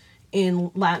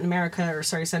in Latin America, or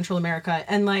Central America,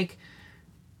 and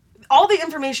all the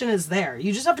information is there.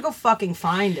 You just have to go fucking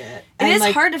find it. It is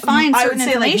hard to find I would certain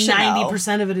say information, though.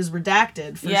 90% of it is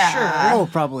redacted for Yeah. sure. Oh,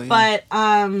 probably. But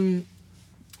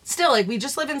still, we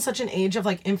just live in such an age of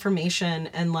information,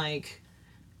 and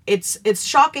it's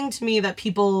shocking to me that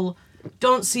people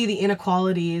don't see the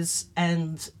inequalities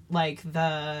and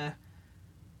the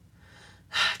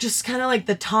just kind of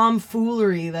the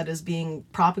tomfoolery that is being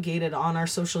propagated on our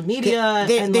social media.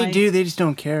 They do. They just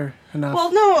don't care enough.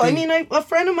 Well, no, I mean, a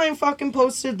friend of mine fucking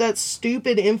posted that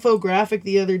stupid infographic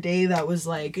the other day that was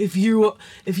if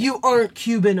you aren't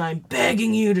Cuban, I'm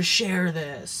begging you to share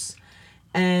this.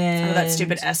 And that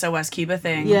stupid SOS Cuba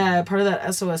thing. Yeah, part of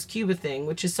that SOS Cuba thing,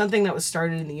 which is something that was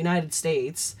started in the United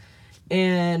States.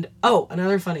 And,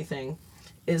 another funny thing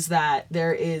is that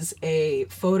there is a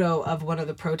photo of one of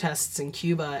the protests in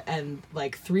Cuba, and,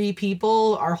 like, 3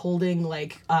 people are holding,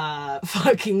 like,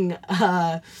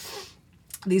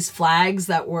 these flags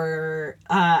that were,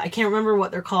 I can't remember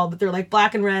what they're called, but they're, like,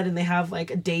 black and red, and they have,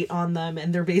 like, a date on them,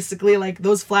 and they're basically, like,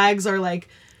 those flags are, like,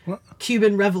 what?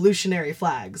 Cuban revolutionary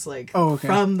flags, like,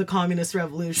 from the communist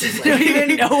revolution. Like, they don't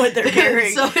even know what they're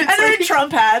carrying. And they're in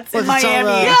Trump hats in Miami.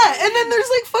 Yeah, and then there's,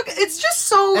 like, it's just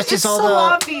so, it's so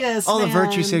obvious, all man. the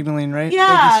virtue signaling, right?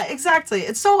 Yeah, exactly.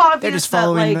 It's so obvious they're just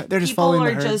following that, like, they're just people following are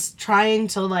the herd. just trying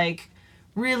to, like,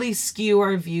 really skew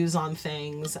our views on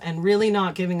things and really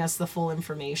not giving us the full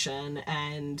information.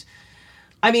 And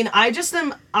I mean, I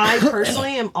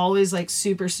personally am always, like,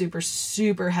 super, super,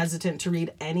 super hesitant to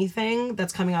read anything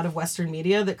that's coming out of Western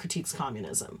media that critiques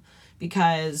communism,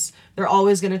 because they're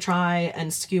always going to try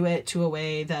and skew it to a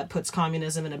way that puts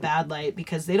communism in a bad light,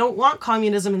 because they don't want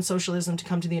communism and socialism to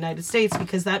come to the United States,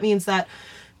 because that means that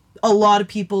a lot of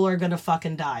people are going to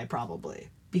fucking die, probably.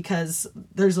 Because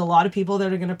there's a lot of people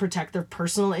that are going to protect their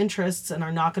personal interests and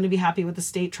are not going to be happy with the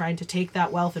state trying to take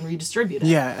that wealth and redistribute it.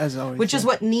 Yeah, as always. Which is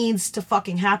what needs to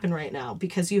fucking happen right now,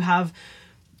 because you have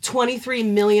 23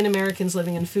 million Americans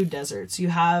living in food deserts. You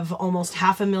have almost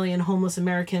 500,000 homeless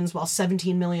Americans, while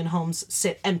 17 million homes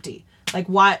sit empty. Like,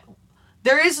 what?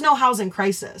 There is no housing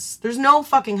crisis. There's no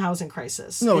fucking housing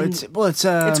crisis. No, it's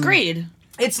greed.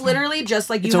 It's literally just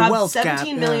like you have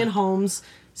 17 million homes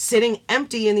sitting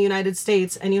empty in the United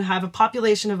States, and you have a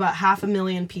population of about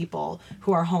 500,000 people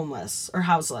who are homeless or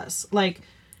houseless. Like,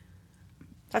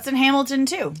 that's in Hamilton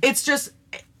too. It's just,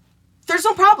 there's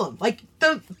no problem. Like,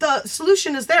 the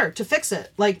solution is there to fix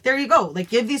it. Like, there you go. Like,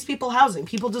 give these people housing.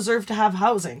 People deserve to have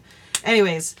housing.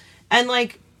 Anyways, and,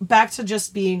 like, back to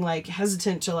just being, like,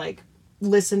 hesitant to, like,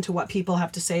 listen to what people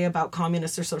have to say about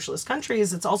communist or socialist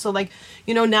countries. It's also like,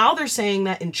 you know, now they're saying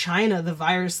that in China, the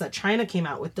virus that China came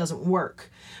out with doesn't work.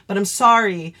 But I'm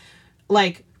sorry,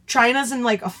 like, China's in,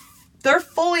 like, they're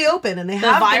fully open, and they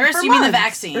have the virus. Been for you mean months. the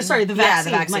vaccine? Or, sorry, the vaccine. Yeah,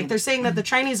 the vaccine. Like, they're saying that the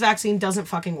Chinese vaccine doesn't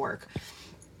fucking work.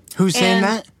 Who's saying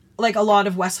that? Like, a lot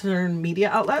of Western media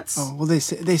outlets. Oh, well, they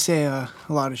say a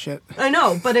lot of shit. I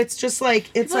know, but it's just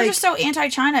like, it's people like, are just so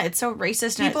anti-China. It's so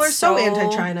racist. And people are so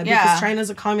anti-China because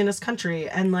China's a communist country,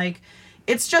 and, like,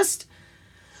 it's just,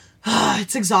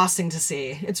 it's exhausting to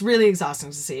see. It's really exhausting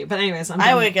to see. But anyways,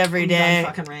 I wake every day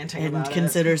fucking ranting and about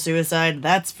consider suicide.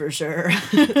 That's for sure.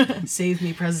 Save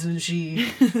me, President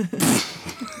Xi.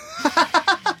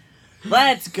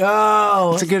 Let's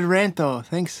go. It's a good rant, though.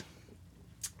 Thanks.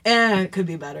 It could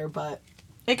be better, but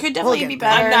it could definitely be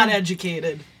better. I'm not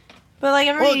educated. But, like,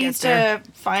 everybody needs to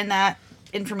find that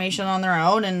information on their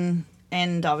own,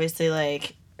 and obviously,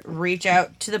 like, reach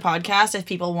out to the podcast if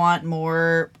people want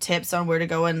more tips on where to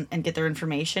go and get their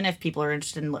information. If people are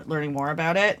interested in learning more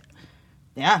about it,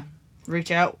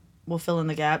 reach out. We'll fill in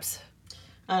the gaps.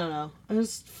 I don't know.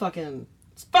 It's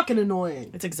fucking annoying.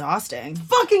 It's exhausting.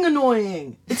 Fucking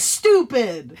annoying. It's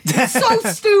stupid. It's so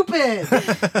stupid.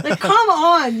 Like, come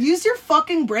on. Use your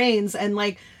fucking brains and,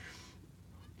 like,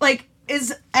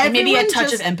 is everyone maybe a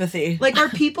touch just, of empathy. Like, are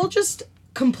people just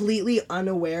completely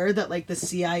unaware that, like, the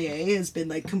CIA has been,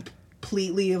 like,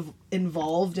 completely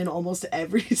involved in almost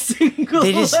every single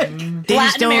Latin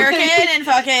American and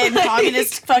fucking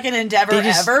communist fucking endeavor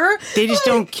ever. They just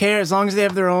don't care. As long as they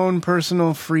have their own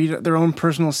personal freedom, their own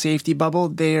personal safety bubble,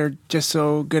 they are just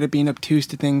so good at being obtuse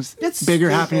to things bigger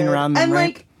happening around them, and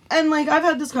right? And, like, I've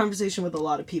had this conversation with a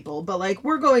lot of people, but, like,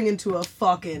 we're going into a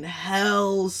fucking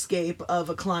hellscape of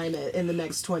a climate in the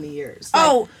next 20 years.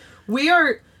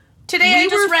 Like, Today I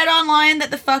just read online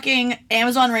that the fucking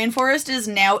Amazon rainforest is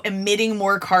now emitting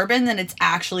more carbon than it's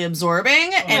actually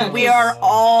absorbing, and we are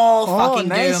all fucking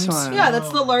doomed. One. Yeah, that's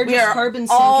the largest carbon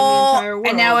sink in the entire world.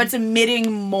 And now it's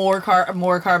emitting more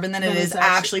carbon than it is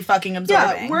actually fucking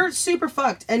absorbing. Yeah, we're super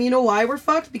fucked. And you know why we're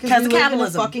fucked? Because we live in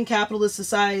a fucking capitalist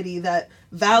society that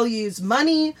values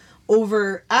money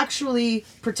over actually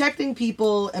protecting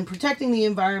people and protecting the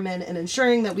environment and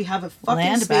ensuring that we have a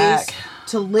fucking space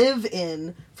to live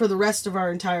in for the rest of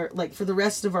our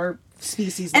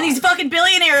species. And these fucking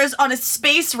billionaires on a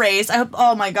space race. I hope.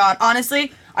 Oh my god.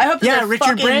 Honestly, I hope. Yeah,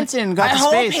 Richard Branson got to space.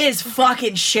 I hope his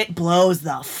fucking shit blows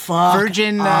the fuck.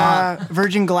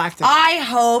 Virgin Galactic. I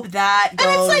hope that goes.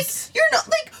 And it's like, you're not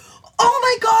like. Oh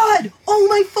my god! Oh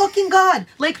my fucking god!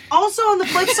 Like, also on the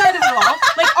flip side of it all,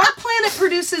 like, our planet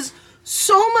produces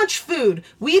so much food.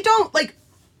 We don't, like,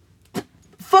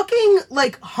 fucking,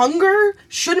 like, hunger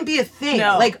shouldn't be a thing.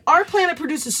 No. Like, our planet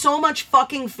produces so much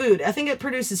fucking food. I think it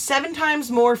produces 7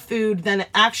 times more food than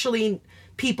actually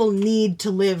people need to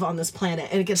live on this planet.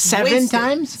 And it gets 7 wasted.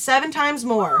 times? 7 times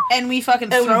more. And we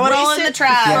fucking And throw we it all waste in the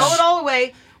trash. Throw it all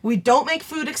away. We don't make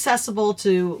food accessible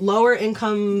to lower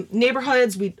income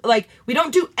neighborhoods. We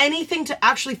don't do anything to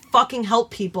actually fucking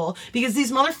help people because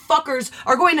these motherfuckers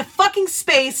are going to fucking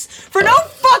space for no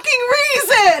fucking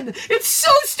reason. It's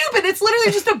so stupid. It's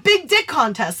literally just a big dick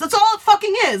contest. That's all it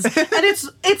fucking is. And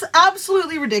it's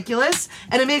absolutely ridiculous.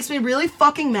 And it makes me really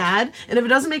fucking mad. And if it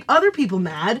doesn't make other people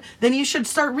mad, then you should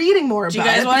start reading more about it.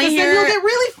 guys wanna because hear- then you'll get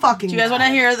really fucking Do you guys mad. want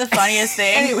to hear the funniest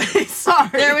thing? Anyway, sorry.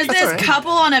 There was this all right.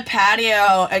 couple on a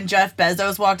patio, and Jeff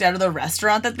Bezos walked out of the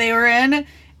restaurant that they were in,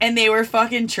 and they were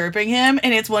fucking chirping him,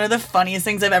 and it's one of the funniest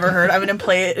things I've ever heard. I'm going to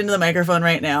play it into the microphone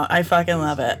right now. I fucking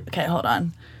love it. Okay, hold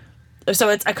on. So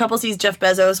it's a couple sees Jeff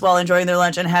Bezos while enjoying their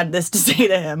lunch and had this to say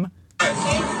to him.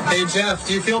 Hey Jeff,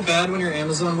 do you feel bad when your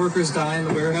Amazon workers die in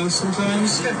the warehouse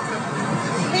sometimes?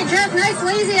 Hey Jeff, nice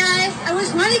lazy eye. I wish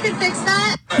money could fix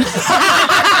that.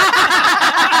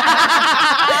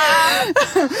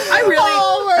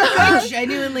 I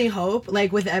genuinely hope,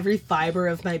 like, with every fiber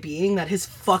of my being, that his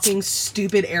fucking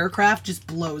stupid aircraft just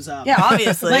blows up. Yeah,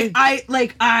 obviously. I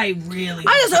really.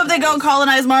 I just hope they go and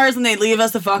colonize Mars and they leave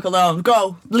us the fuck alone.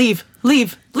 Go. Leave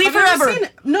Have you ever forever.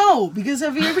 no, because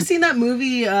have you ever seen that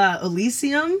movie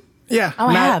Elysium Yeah. Oh,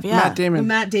 I have, yeah. Matt Damon. with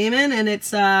Matt Damon? And it's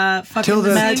fucking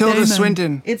Tilda Damon.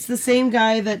 Swinton. It's the same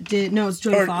guy that did. No, it's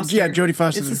Jodie Or- Foster. yeah, Jodie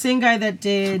Foster. It's the same guy that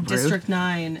did District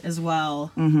 9 as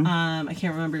well. I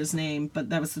can't remember his name, but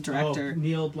that was the director. Oh,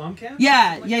 Neil Blomkamp?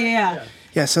 Yeah.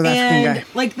 Yeah, South African And guy.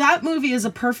 like that movie is a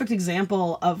perfect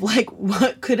example of like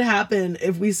what could happen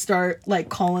if we start like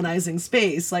colonizing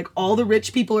space. Like all the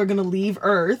rich people are gonna leave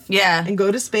Earth, Yeah. and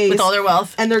go to space With all their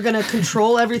wealth. and they're gonna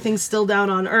control everything still down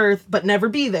on Earth, but never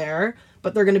be there.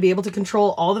 But they're gonna be able to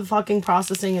control all the fucking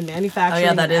processing and manufacturing. Oh,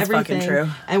 yeah, that and is fucking everything. true.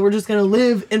 And we're just gonna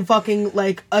live in fucking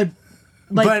like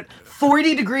But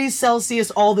 40 degrees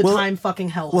Celsius all the time. Fucking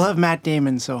hell. We'll have Matt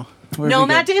Damon, so. No,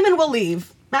 Matt Damon will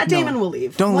leave. Matt Damon will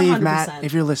leave. Don't 100%. leave, Matt,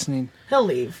 if you're listening. He'll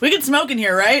leave. We can smoke in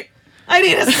here, right? I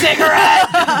need a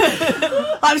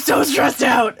cigarette. I'm so stressed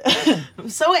out. I'm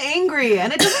so angry,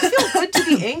 and it doesn't feel good to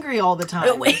be angry all the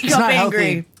time. Wake It's up not angry.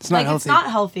 healthy. It's not Like healthy. it's not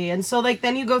healthy, and so like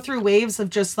then you go through waves of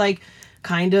just like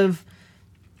kind of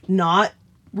not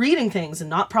reading things and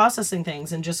not processing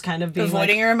things and just kind of being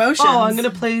Avoiding like, your emotions. Oh, I'm gonna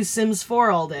play Sims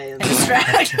 4 all day. And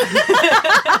Distract.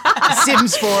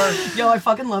 Sims 4. yo, I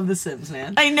fucking love The Sims,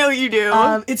 man. I know you do.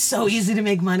 It's so easy to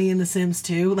make money in The Sims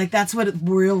too. Like that's what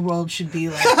real world should be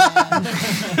like.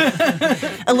 Man.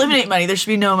 Eliminate money. There should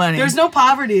be no money. There's no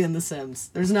poverty in The Sims.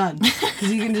 There's none.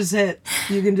 Because you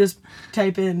can just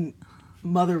type in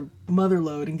mother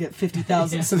load and get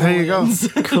 50,000 So there you go.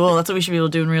 Cool. That's what we should be able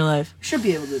to do in real life. Should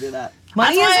be able to do that.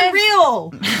 Money That's why isn't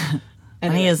real.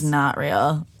 Money is not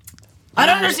real. I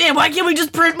don't understand. Why can't we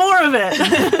just print more of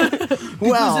it?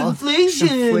 Well, Inflation.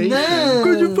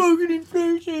 inflation. fucking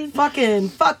inflation.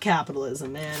 Fuck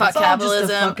capitalism, man. Fuck It's all just a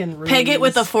capitalism. fucking Peg it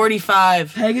with a ruse.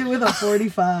 45. Peg it with a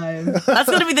 45. That's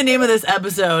going to be the name of this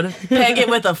episode. Peg it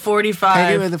with a 45.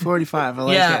 I give it the 45. I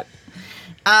like yeah. it.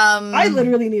 I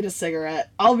literally need a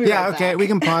cigarette. I'll be Yeah, right okay, back. we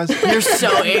can pause. You're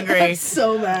so angry.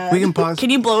 So mad. We can pause. Can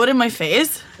you blow it in my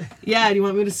face? Yeah, do you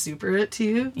want me to super it to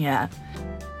you? Yeah.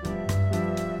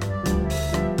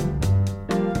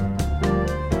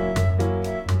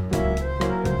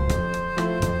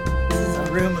 This is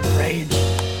a room of rage.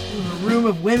 A room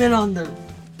of women on the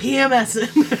PMS.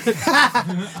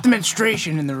 The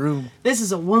menstruation in the room. This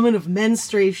is a woman of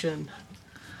menstruation.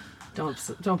 Don't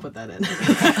put that in.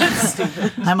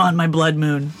 Stupid. I'm on my blood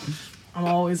moon. I'm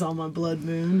always on my blood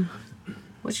moon.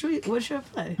 What should I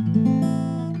play?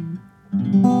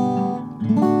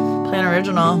 Play an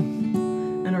original.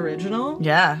 An original?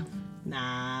 Yeah.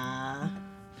 Nah.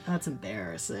 That's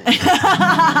embarrassing.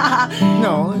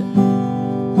 No.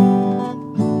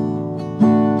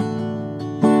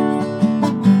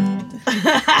 What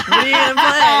are you gonna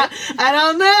play? I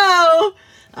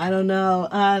don't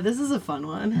know. This is a fun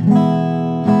one.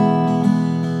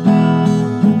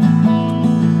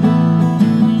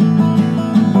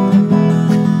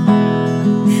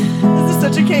 This is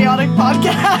such a chaotic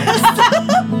podcast.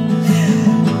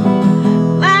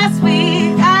 Last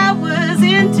week I was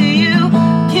into you,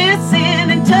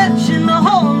 kissing and touching the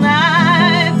whole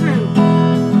night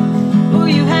through. Ooh,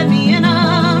 you had me in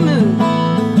a mood.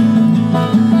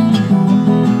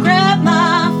 Grab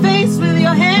my face with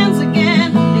your hands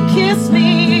again and kiss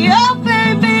me. Oh,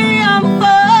 baby, I'm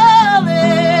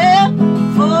falling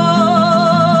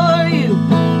for you.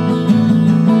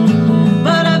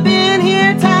 But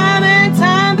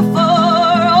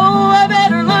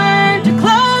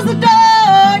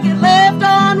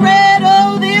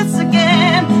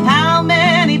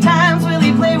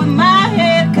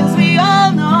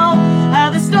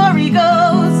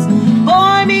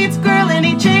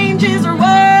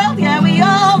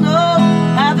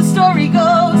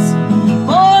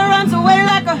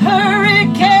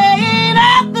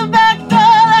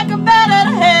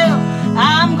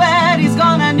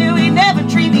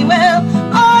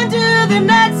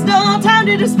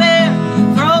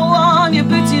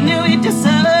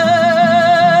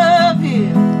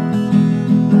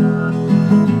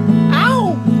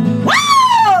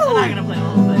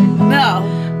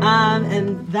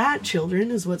And that,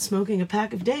 children, is what smoking a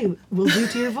pack a day will do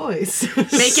to your voice.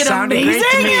 Make it Sounded amazing.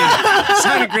 great to me.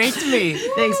 Sounded great to me.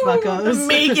 Thanks, buckos.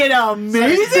 Make it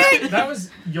amazing. That was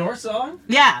your song?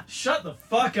 Yeah. Shut the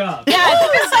fuck up. Yeah, I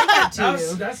think I sent that to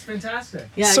you. That's fantastic.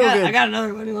 Yeah, So good. I got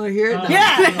another one. You want to hear it? No.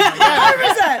 Yeah.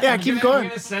 100%. Yeah, keep going. I'm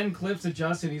gonna send clips to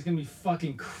Justin. He's gonna be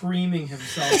fucking creaming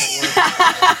himself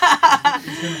at work.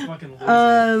 He's gonna fucking lose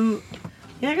it.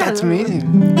 Yeah, I got That's another one.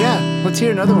 amazing. Yeah, let's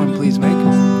hear another one, please, Meg.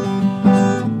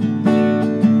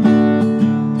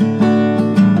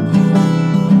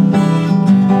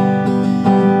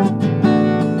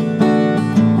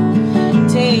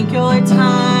 Take your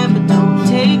time, but don't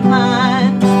take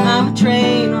mine. I'm a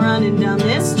train running down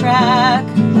this track.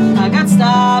 I got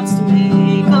stops to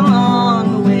make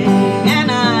along the way,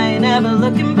 and I ain't ever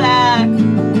looking back.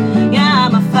 Yeah,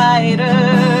 I'm a fighter,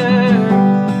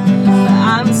 but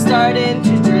I'm starting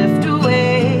to drift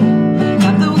away.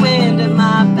 Got the wind at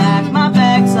my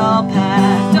back's all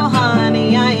packed. Oh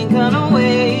honey, I ain't gonna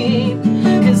wait,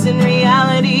 'cause in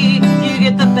reality, you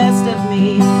get the best of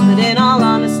me. But in all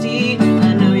honesty,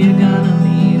 I know you're gonna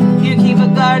leave. You keep a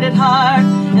guarded heart,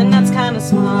 and that's kinda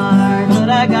smart. But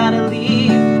I gotta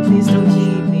leave, please don't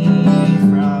keep me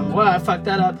from... Well, I fucked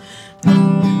that up.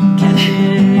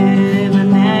 Catching the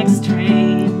next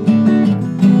train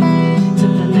to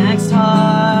the next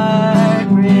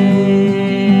heartbreak.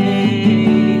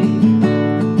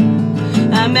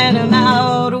 I met him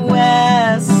out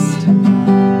west,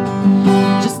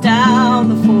 just down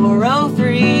the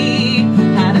 403.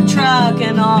 Had a truck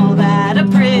and all that, a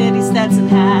pretty Stetson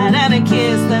hat, and a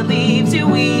kiss that leaves you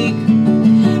weak.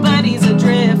 But he's a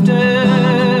drifter,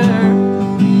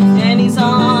 and he's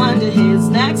on to his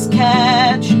next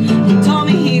catch. He told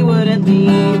me he wouldn't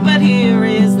leave, but here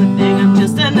is the thing, I'm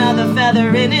just another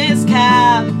feather in his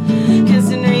cap.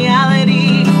 'Cause in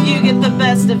reality, you get the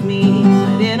best of me.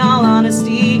 But in all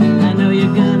honesty, I know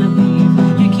you're gonna leave.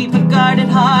 You keep a guarded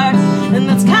heart, and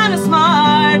that's kinda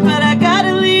smart. But I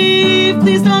gotta leave,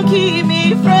 please don't keep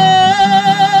me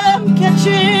from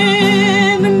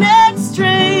catching the next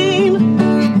train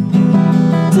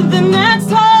to the next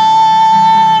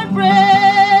heartbreak.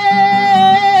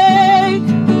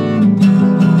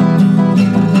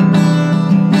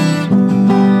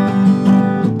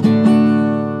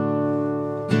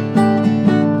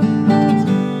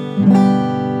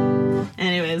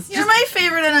 Anyways, You're my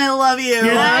favorite and I love you.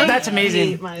 Yeah, that's amazing.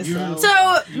 hate myself.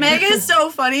 So Meg is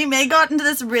so funny. Meg got into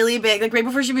this really big, like right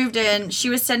before she moved in, she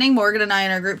was sending Morgan and I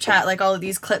in our group chat like all of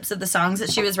these clips of the songs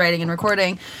that she was writing and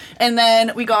recording. And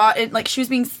then we got it, like she was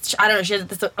being, I don't know, she had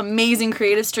this amazing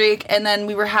creative streak. And then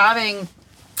we were having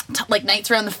like nights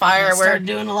around the fire I where started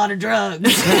doing a lot of drugs.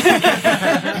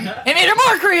 it made her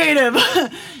more creative.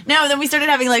 No, then we started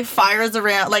having like fires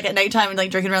around, like at nighttime and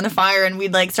like drinking around the fire, and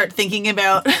we'd like start thinking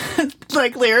about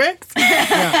like lyrics.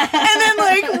 And then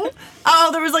like, oh,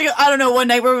 there was like, I don't know, one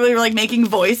night where we were like making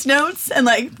voice notes and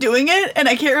like doing it, and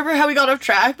I can't remember how we got off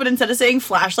track, but instead of saying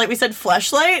flashlight, we said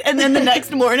fleshlight, and then the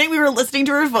next morning we were listening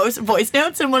to her voice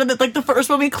notes, and one of the, like the first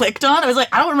one we clicked on, I was like,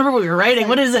 I don't remember what we were writing.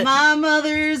 What is it? My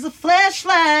mother's a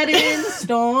flashlight in the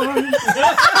storm.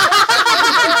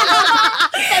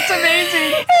 That's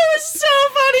amazing. It was so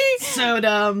funny. So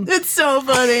dumb. It's so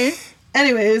funny.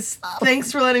 Anyways,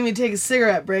 thanks for letting me take a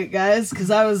cigarette break, guys,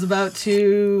 because I was about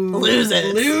to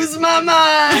lose my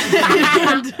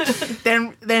mind.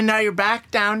 Then now you're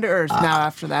back down to earth now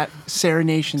after that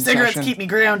serenation Cigarettes session. keep me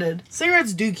grounded.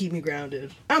 Cigarettes do keep me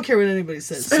grounded. I don't care what anybody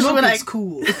says. Especially when Smoking's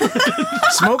cool.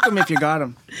 Smoke them if you got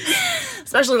them.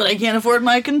 Especially when I can't afford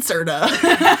my Concerta.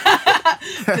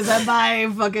 Because I buy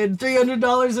fucking $300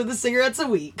 worth of cigarettes a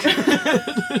week.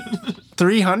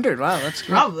 300. Wow, that's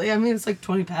great. Probably. I mean, it's like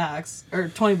 20 packs or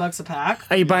 $20 a pack.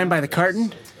 Are you buying by the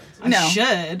carton? I No.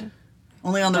 should,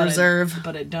 Only on the but reserve.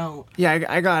 but I don't. Yeah,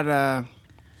 I got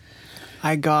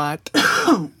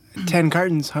 10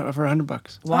 cartons for $100. Oh,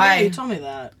 yeah, Why? you told me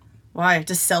that. Why?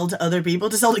 To sell to other people?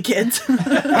 To sell to kids?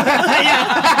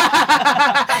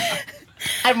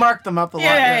 I marked them up a lot.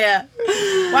 yeah.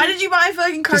 Why did you buy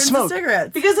fucking cartons of smoke.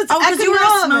 cigarettes? Because it's because you were a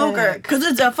economic. smoker. Because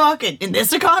it's a fucking in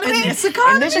this economy. In this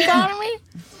economy? In this economy?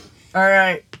 All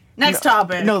right. Next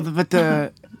topic. No, but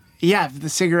the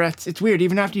cigarettes. It's weird.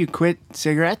 Even after you quit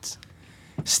cigarettes,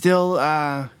 still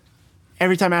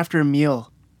every time after a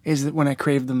meal, is when I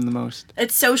crave them the most.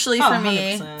 It's socially Oh, for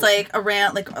me. 100%. It's like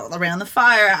around the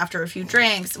fire after a few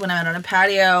drinks when I'm out on a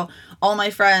patio. All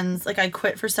my friends, like I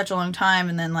quit for such a long time,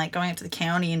 and then like going up to the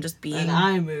county and just being And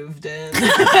I moved in.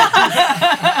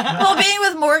 well, being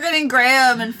with Morgan and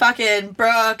Graham and fucking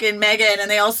Brooke and Megan, and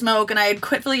they all smoke, and I had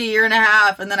quit for like a year and a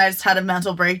half, and then I just had a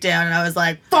mental breakdown, and I was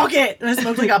like, fuck it, and I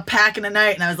smoked like a pack in a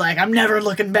night, and I was like, I'm never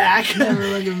looking back. Never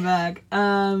looking back.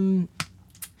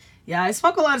 Yeah, I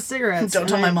smoke a lot of cigarettes. Don't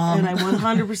tell my mom. And I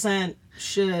 100%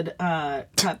 should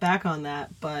cut back on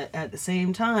that. But at the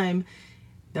same time,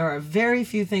 there are very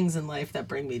few things in life that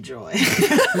bring me joy.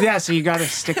 Yeah, so you gotta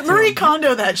stick to Marie them.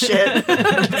 Kondo that shit.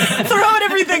 Throw out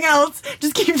everything else.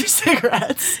 Just keep your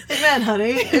cigarettes. Amen,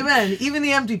 honey. Amen. Even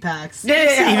the empty packs.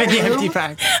 Even the empty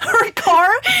pack. Her car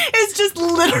is just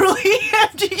literally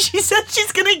empty. She said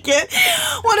she's gonna get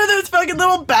one of those fucking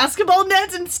little basketball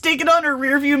nets and stick it on her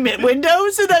rearview window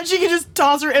so that she can just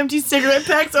toss her empty cigarette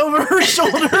packs over her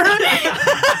shoulder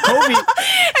Kobe.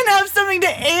 and have something to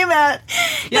aim at.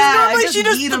 'Cause Yeah, I normally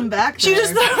just need them back She there.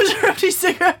 just throws her empty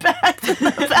cigarette packs in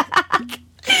the back.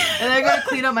 And I gotta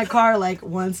clean up my car like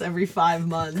once every 5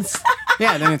 months.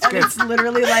 Yeah, then it's good. It's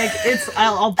literally like,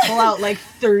 I'll pull out like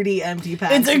 30 empty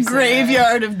packs. It's a of cigarettes.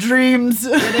 graveyard of dreams.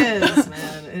 It is,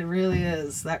 man. It really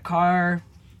is. That car,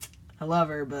 I love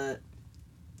her, but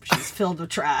she's filled with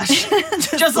trash.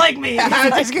 Just like me.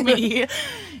 Like me.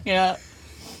 Yeah.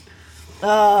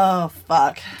 Oh,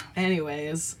 fuck.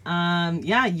 Anyways,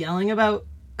 yeah, yelling about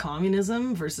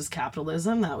communism versus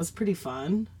capitalism, that was pretty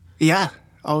fun. Yeah,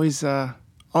 always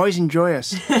enjoy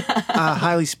us. A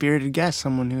highly spirited guest,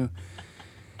 someone who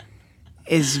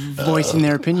is voicing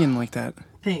their opinion like that.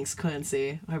 Thanks,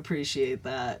 Quincy. I appreciate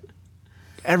that.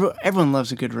 Everyone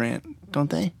loves a good rant,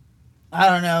 don't they? I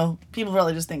don't know. People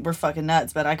probably just think we're fucking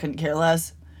nuts, but I couldn't care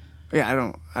less. Yeah,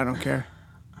 I don't care.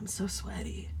 I'm so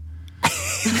sweaty.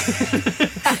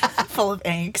 Full of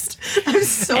angst. I'm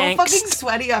so Angst. fucking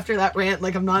sweaty after that rant.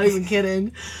 Like, I'm not even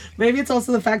kidding. Maybe it's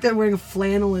also the fact that I'm wearing a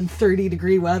flannel in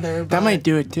 30-degry weather. But That might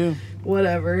do it too.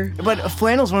 whatever. But a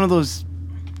flannel's one of those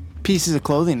pieces of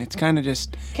clothing. It's kind of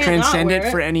just Can't not transcend wear it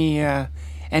it. for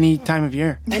any time of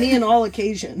year. Any and all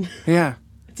occasion. Yeah,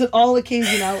 It's an all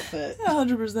occasion outfit.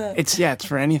 100%. it's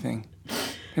for anything.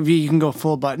 If you can go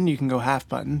full button, you can go half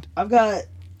buttoned. I've got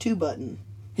 2 button.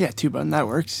 Yeah, 2 button, that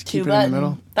works. Keep it Two-button. in the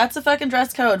middle. That's the fucking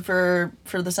dress code for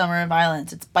the summer of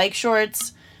violence. It's bike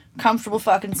shorts, comfortable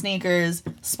fucking sneakers,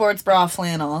 sports bra,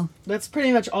 flannel. That's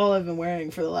pretty much all I've been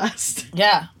wearing for the last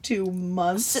Yeah. 2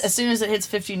 months. As soon as it hits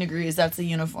 15 degrees, that's the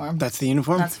uniform. That's the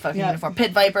uniform. That's the fucking Yeah. uniform.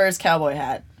 Pit Vipers, cowboy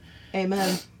hat.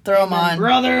 Amen. Throw them on.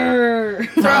 Brother!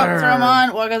 Throw them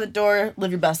on, walk out the door,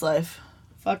 live your best life.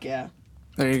 Fuck yeah.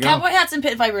 There you go. Cowboy hats and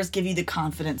pit vipers give you the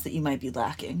confidence that you might be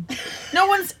lacking. No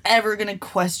one's ever going to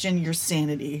question your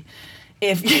sanity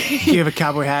if You have a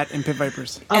cowboy hat and pit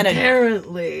vipers. And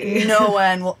Apparently. no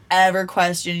one will ever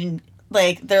question.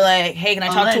 Like, they're like, hey, can I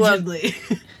talk Allegedly.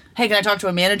 to a hey, can I talk to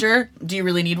a manager? Do you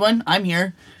really need one? I'm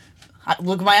here.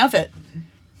 Look at my outfit.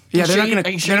 Yeah, they're sure not you- gonna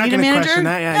are you sure they're you not need a gonna manager? question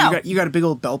that. Yeah, No. you got a big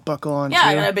old belt buckle on. Yeah,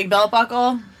 I too. got a big belt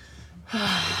buckle.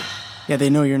 Yeah, they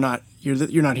know you're not here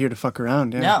to fuck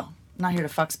around. Yeah. No, I'm not here to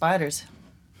fuck spiders.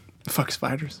 Fuck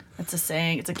spiders. It's a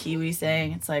saying. It's a Kiwi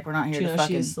saying. It's like, we're not here You to know, she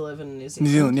fucking... used to live in New New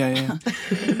Zealand. Zealand. Yeah.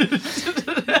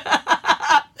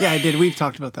 Yeah, I did. We've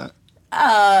talked about that.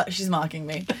 She's mocking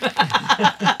me.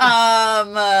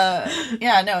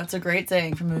 Yeah, no, it's a great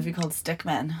saying from a movie called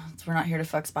Stickmen. It's, we're not here to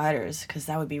fuck spiders, because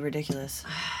that would be ridiculous.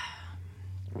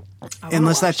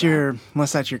 Unless that's your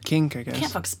kink, I guess. You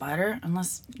can't fuck a spider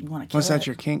unless you want to kill Unless that's it.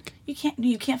 your kink.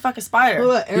 You can't fuck a spider.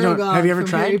 What about You don't- Aragorn have you ever from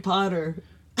tried? Harry Potter?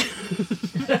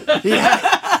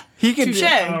 Yeah. He could. Touche.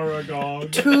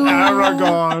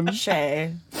 Aragorn.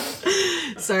 Shay.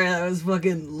 Sorry, that was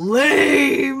fucking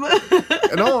lame.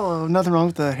 No, nothing wrong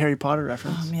with the Harry Potter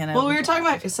reference. Man, I Well, we were talking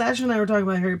about, Sasha and I were talking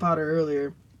about Harry Potter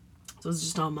earlier. So it's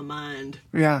just on my mind.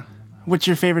 Yeah. What's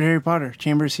your favorite Harry Potter?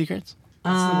 Chamber of Secrets?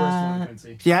 That's the worst one,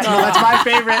 Quincy. Yeah, no, that's my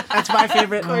favorite. That's my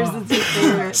favorite. Of course, it's your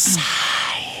favorite.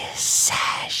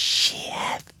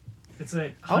 It's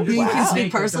a You can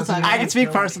speak personal time. I can speak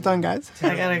Parseltongue, guys.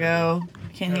 I gotta go.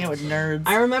 I can't hang out with nerds.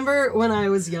 I remember when I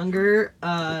was younger,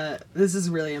 this is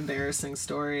a really embarrassing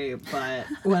story, but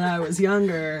when I was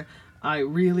younger, I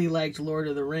really liked Lord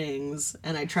of the Rings,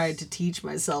 and I tried to teach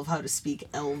myself how to speak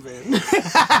Elven.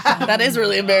 That is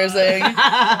really embarrassing.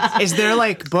 Is there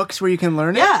like books where you can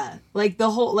learn it? Yeah, like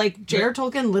the whole, like, J.R.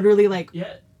 Tolkien literally, like,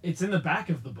 Yeah, it's in the back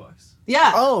of the books.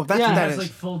 yeah. Oh, that's yeah. what It that has is. like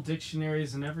full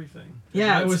dictionaries and everything.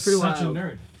 Yeah, I it's was pretty such wild. a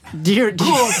nerd. Dear,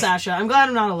 Cool, Sasha. I'm glad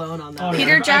I'm not alone on that. Oh, yeah.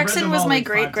 Peter I've read Jackson them was all my like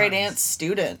 5 great times. aunt's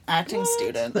student, acting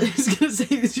student. I was gonna say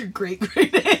this is your great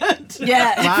aunt.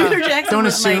 Yeah, Wow. Peter Jackson Don't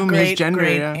was my assume his gender,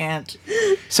 great yeah. aunt.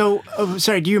 So,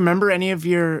 sorry, do you remember any of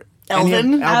your... any of-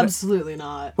 Elvin? Absolutely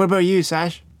not. What about you,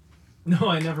 Sash? No,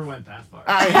 I never went that far.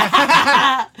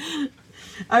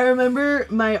 I remember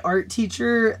my art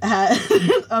teacher had.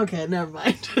 Okay, never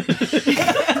mind.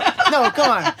 No,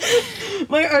 come on.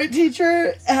 My art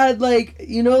teacher had like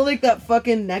that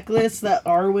fucking necklace that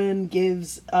Arwen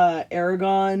gives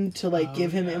Aragon to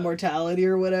give him immortality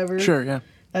or whatever. Sure, yeah.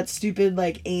 That stupid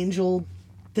angel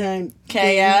thing.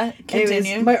 Okay, yeah. Anyways,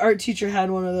 Continue. my art teacher had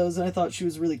one of those, and I thought she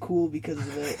was really cool because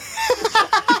of it.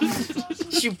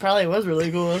 She probably was really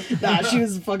cool. Nah, she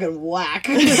was fucking whack.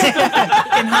 In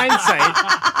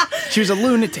hindsight, she was a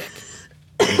lunatic.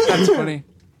 That's funny.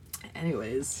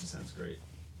 Anyways, Sounds great.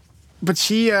 But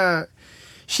she got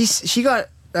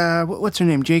what's her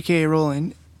name? J.K.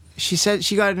 Rowling. She said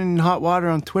she got in hot water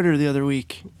on Twitter the other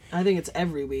week. I think it's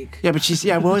every week. Yeah,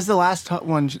 but what was the last hot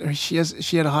one? She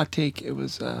had a hot take. It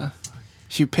was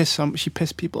she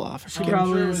pissed people off. I She forget. I'm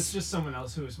probably sure it is. was just someone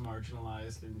else who was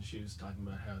marginalized, and she was talking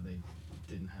about how they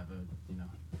didn't have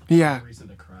a Yeah, reason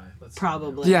to cry. Let's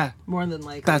Probably. Yeah. More than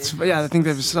likely. that's I think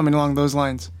there was something along those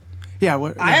lines. Yeah,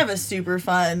 what? I have a super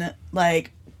fun,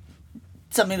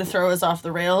 something to throw us off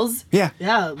the rails. Yeah,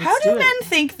 Yeah. Let's How do it. men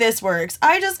think this works?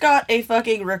 I just got a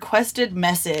fucking requested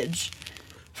message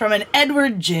from an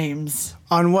Edward James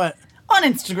on what? on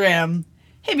Instagram.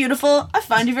 Hey, beautiful, I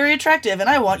find you very attractive and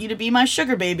I want you to be my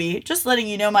sugar baby. Just letting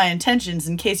you know my intentions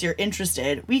in case you're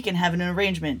interested. We can have an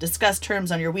arrangement, discuss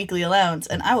terms on your weekly allowance,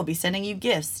 and I will be sending you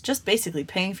gifts. Just basically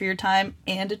paying for your time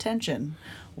and attention.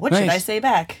 What should Nice. I say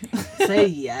back? Say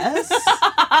yes?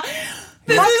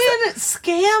 Fucking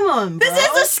scam him, bro. This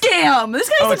is a scam. This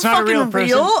guy's Oh, it's not a fucking real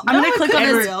person? I'm No, gonna it click on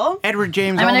could be his. real. Edward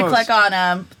James. I'm gonna almost. click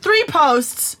on 3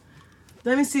 posts.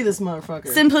 Let me see this motherfucker.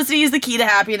 Simplicity is the key to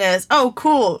happiness. Oh,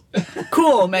 cool.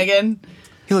 Cool, Megan.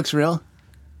 He looks real.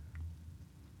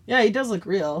 Yeah, he does look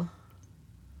real.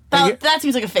 That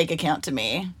seems like a fake account to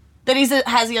me. That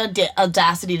has the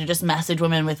audacity to just message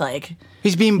women with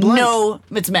He's being blunt. no,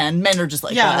 it's men. Men are just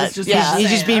like Yeah, that. it's just- He's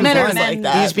just being men blunt. are like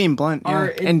that. He's being blunt, yeah, Are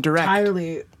and direct.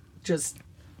 entirely just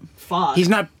fucked. He's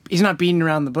not beating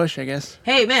around the bush, I guess.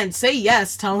 Hey, man, say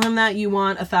yes. Tell him that you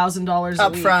want $1,000 a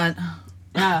up week. front.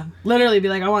 Yeah, literally be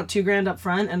like, I want $2,000 up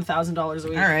front and $1,000 a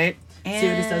week. All right. See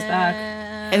what he says back.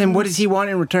 And then what does he want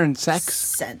in return? Sex?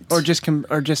 Scent. Or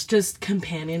just Just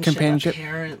companionship. Companionship.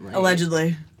 Apparently.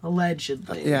 Allegedly.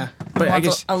 Allegedly. yeah. But I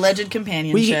guess Alleged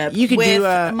companionship you could with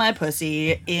do, my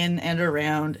pussy in and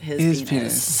around his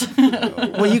penis.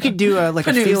 well, you could do a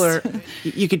Produced. feeler.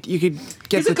 You could get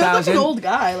He's the a good-looking 1,000. old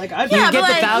guy. Like, I'd You Yeah, get but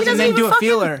the he 1,000, doesn't then even do a fucking-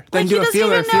 feeler. Then he do a doesn't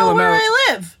feeler, even feel know him where out.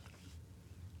 I live.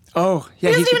 Oh, yeah.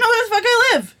 He doesn't even know where the fuck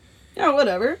I live. Yeah,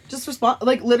 whatever. Just respond.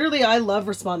 Like, literally, I love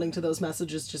responding to those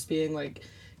messages just being like,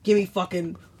 give me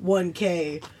fucking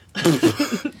 1K.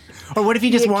 Or what if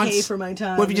he just Give me a wants? K for my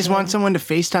time, What if you just you know? want someone to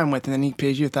FaceTime with, and then he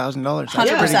pays you $1,000?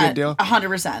 That's a pretty good deal.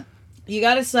 100%. You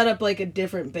gotta set up, like, a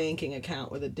different banking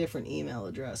account with a different email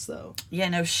address, though. Yeah,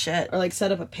 no shit. Or, like,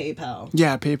 set up a PayPal.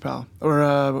 Yeah, PayPal or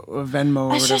a Venmo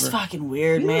or That's whatever. just fucking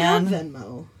weird, We don't man. have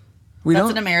Venmo. we That's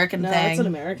don't. an American No, thing. that's an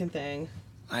American thing.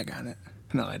 I got it.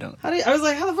 No, I don't. I was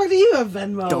like, how the fuck do you have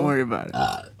Venmo? Don't worry about it.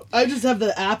 I just have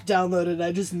the app downloaded and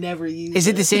I just never use it. Is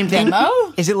it the same thing?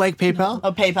 Venmo? Is it like PayPal?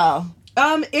 Oh, PayPal.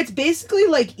 It's basically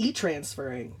like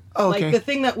e-transferring. Oh, okay. Like the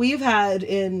thing that we've had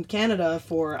in Canada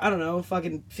for, I don't know,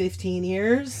 fucking 15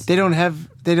 years. They don't have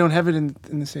it in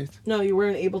the States. No, you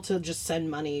weren't able to just send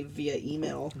money via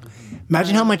email.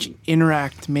 Imagine how much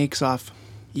Interact makes off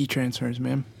e-transfers,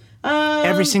 man. Um,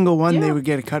 Every single one they yeah. would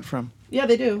get a cut from. Yeah,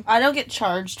 they do. I don't get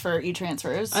charged for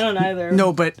e-transfers. I don't either.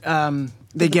 No, but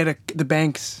they get the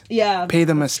banks Yeah. pay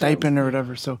them a stipend or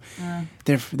whatever, so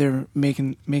they're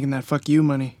making that fuck you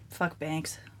money. Fuck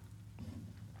banks.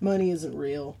 Money isn't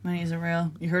real. Money isn't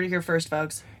real. You heard it here first,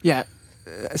 folks. Yeah,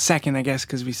 a second, I guess,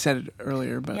 because we said it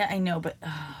earlier, but Yeah, I know, but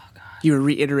you were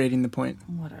reiterating the point.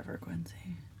 whatever, Quincy.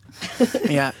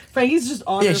 Yeah, Frankie's just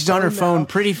on yeah, her she's on her now. phone,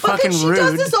 pretty Fucking fucking she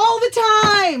does rude. this all the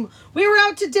time. We were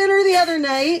out to dinner the other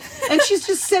night, and she's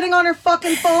just sitting on her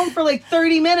fucking phone for like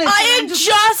 30 minutes. I and had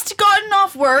just gotten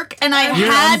off work and I You're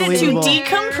had to unbelievable.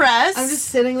 decompress. I'm just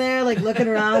sitting there, like, looking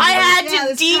around. I had like, yeah, to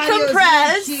this patio is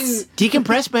decompress. really cute.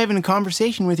 Decompress by having a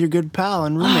conversation with your good pal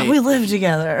and roommate. we live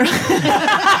together.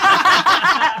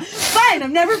 But fine.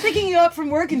 I'm never picking you up from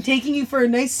work and taking you for a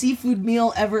nice seafood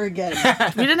meal ever again.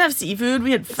 We didn't have seafood.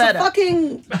 We had It's a feta.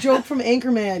 fucking joke from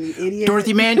Anchorman, you idiot.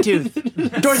 Dorothy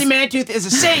Mantooth. Dorothy Mantooth is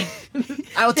a saint.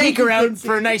 I will take her out Quincy.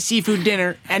 for a nice seafood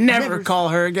dinner and never call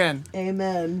her again.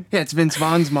 Amen. Yeah, it's Vince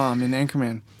Vaughn's mom in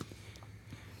Anchorman.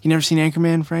 You never seen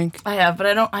Anchorman, Frank? I have,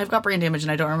 but I've got brain damage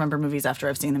and I don't remember movies after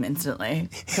I've seen them instantly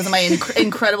because of my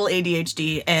incredible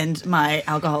ADHD and my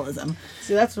alcoholism.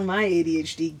 See, that's when my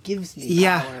ADHD gives me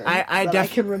Yeah, power. I that def- I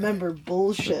can remember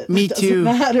bullshit. Me It doesn't too.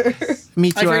 matter.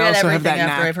 Me too. I forget also have everything that after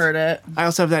knack. I've heard it. I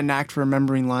also have that knack for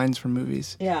remembering lines from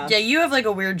movies. Yeah. Yeah, you have like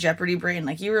a weird Jeopardy brain.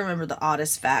 Like you remember the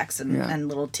oddest facts and, Yeah. and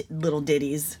little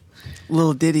ditties.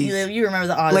 Little ditties. You remember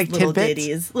the oddest Like little tidbits?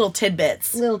 ditties, little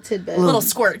tidbits, Little tidbit. little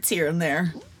squirts here and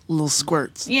there. Little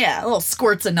squirts. Yeah, little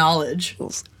squirts of knowledge.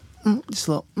 Just a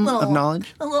little of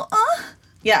knowledge. A little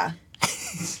yeah.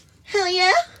 Hell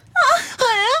yeah.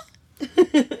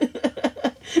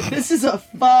 This is a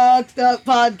fucked up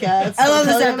podcast. I love I'll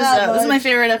this tell you that episode. This is my much.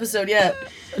 favorite episode yet.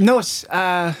 No,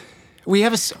 we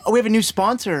have a new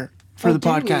sponsor for Oh, the do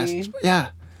podcast. we?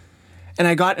 Yeah, and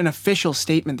I got an official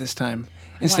statement this time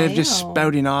instead of just Wow.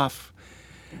 spouting off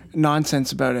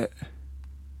nonsense about it.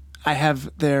 I have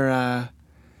their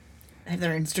I have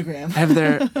their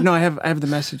Instagram. no, I have the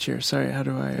message here. Sorry, how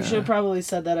do I? You should have probably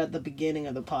said that at the beginning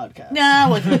of the podcast.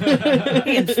 No,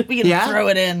 we can Yeah? throw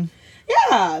it in.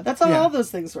 Yeah, that's how Yeah. all those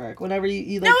things work. Whenever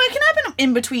you like, No, it can happen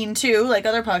in between too. Like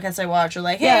other podcasts I watch are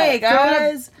like, yeah, hey throw it up-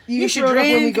 guys, you should throw it up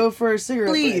when we drink. go for a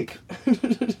cigarette bleep.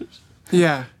 break.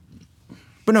 Yeah,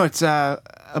 but no, it's a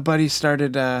buddy is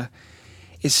starting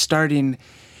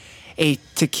a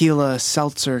tequila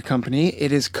seltzer company.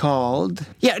 It is called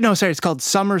it's called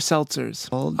Summer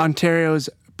Seltzers, Ontario's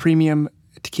premium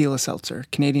tequila seltzer,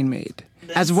 Canadian made.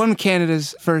 As one of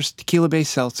Canada's first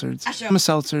tequila-based seltzers, Summer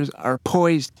Seltzers are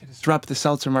poised to disrupt the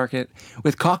seltzer market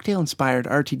with cocktail-inspired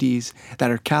RTDs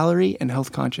that are calorie and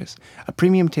health conscious. A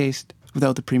premium taste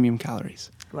without the premium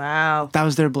calories. Wow. That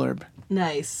was their blurb.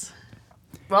 Nice.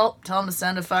 Well, tell them to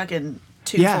send a fucking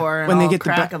 2-4 and when they I'll get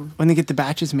crack them. when they get the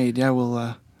batches made,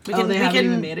 we'll. We They haven't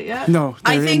even made it yet. No,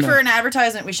 I they're think in for the- an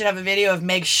advertisement, we should have a video of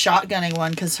Meg shotgunning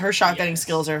one because her shotgunning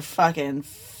skills are fucking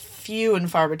few and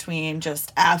far between.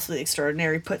 Just absolutely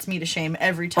extraordinary. Puts me to shame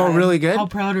every time. Oh, really good. How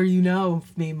proud are you now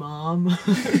of me, Mom?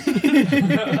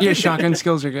 Your shotgun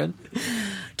skills are good.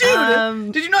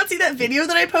 Dude, did you not see that video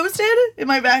that I posted in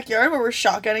my backyard where we're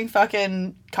shotgunning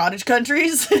fucking cottage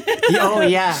countries? Oh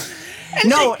yeah.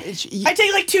 No, I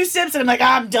take like 2 sips and I'm like,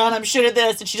 I'm done. I'm shit at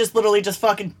this. And she just literally just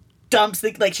fucking dumps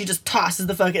she just tosses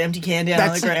the fucking empty can down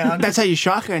on the ground. that's how you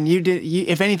shotgun.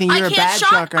 If anything, you're a bad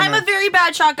shotgunner. I'm a very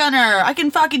bad shotgunner. I can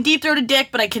fucking deep throat a dick,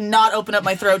 but I cannot open up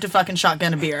my throat to fucking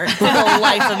shotgun a beer. For the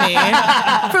life of me.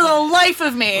 For the life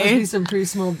of Must be me. some pretty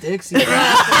small dicks.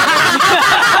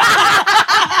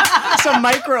 Some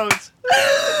micros.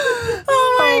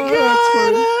 Oh my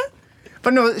god.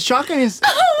 But no, shotgunning's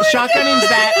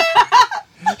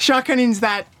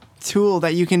that tool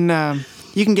that you can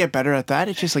get better at that.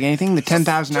 It's just like anything. The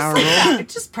 10,000 hour rule.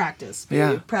 Just practice. Baby.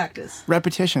 Yeah. Practice.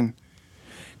 Repetition.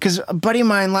 Because a buddy of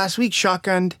mine last week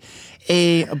shotgunned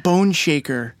a bone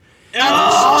shaker.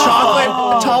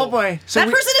 Chocolate tall boy. So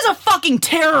That person is a fucking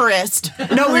terrorist.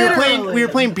 we were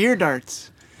playing beer darts.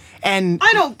 And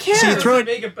I don't care. So you throw it.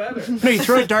 Make it better. No, you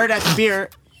throw a dart at the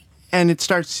beer, and it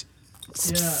starts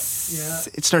Yeah.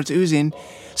 oozing.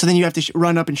 So then you have to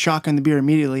run up and shotgun the beer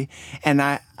immediately. And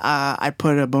I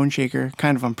put a bone shaker,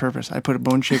 kind of on purpose. I put a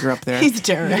bone shaker up there. He's a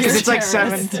terrorist. Because it's like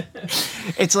seven.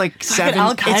 It's like seven.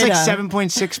 Al-Qaeda. It's like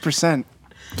 7.6%.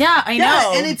 Yeah, I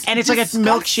know. and it's Like a disgusting.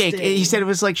 milkshake. He said it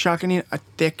was like shotgunning a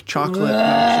thick chocolate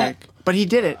milkshake. But he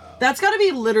did it. That's got to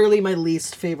be literally my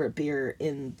least favorite beer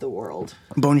in the world.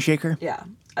 Bone shaker. Yeah,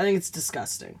 I think it's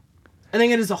disgusting. I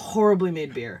think it is a horribly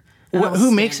made beer. And I'll Who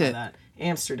stand makes by it? That.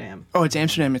 Amsterdam. Oh, it's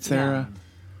Amsterdam. It's their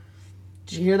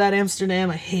Did you hear that,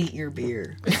 Amsterdam? I hate your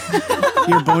beer.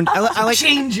 your bone. I like.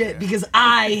 Change it because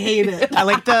I hate it. I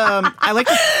like the. I like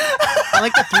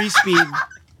the 3-speed.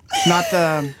 Not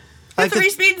the. I like the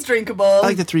 3-speed's drinkable. I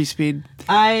like the 3-speed.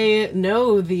 I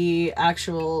know the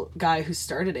actual guy who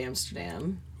started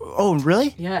Amsterdam. Oh,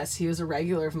 really? Yes, he was a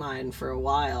regular of mine for a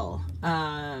while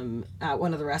at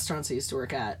one of the restaurants I used to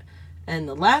work at. And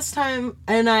the last time,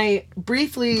 and I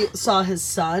briefly saw his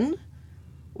son,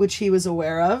 which he was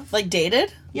aware of. Like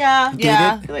dated? Yeah.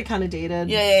 Yeah. We like kind of dated.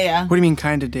 Yeah. What do you mean,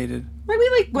 kind of dated? Like we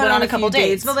like went on a couple few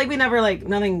dates, but like we never like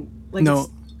nothing like No.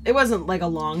 it wasn't like a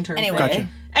long-term Anyway. thing. Gotcha.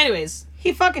 Anyways,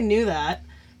 he fucking knew that.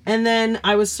 And then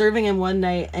I was serving him one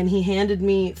night and he handed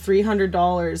me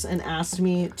 $300 and asked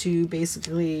me to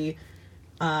basically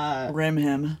Rim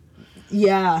him.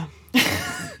 yeah.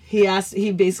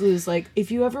 He basically was like,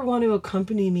 if you ever want to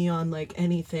accompany me on like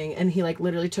anything, and he like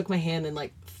literally took my hand and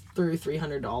like threw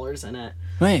 $300 in it.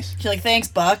 Nice. She's like, thanks,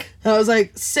 Buck. I was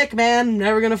like, sick, man.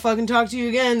 Never gonna fucking talk to you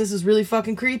again. This is really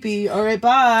fucking creepy. All right,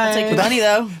 bye. I'll take the money,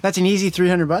 though. That's an easy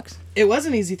 $300. It was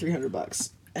an easy $300.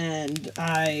 And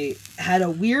I had a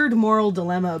weird moral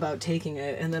dilemma about taking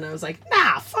it, and then I was like,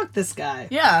 nah, fuck this guy.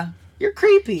 Yeah. You're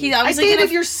creepy. He I obviously dated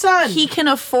can your son. He can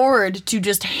afford to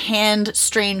just hand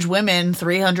strange women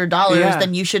 $300. Yeah.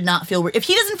 Then you should not feel weird. If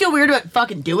he doesn't feel weird about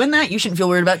fucking doing that, you shouldn't feel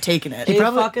weird about taking it. Hey,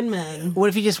 probably- fucking men. What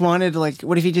if he just wanted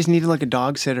what if he just needed like a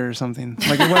dog sitter or something?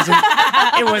 Like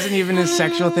it wasn't even a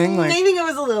sexual thing. Like I think it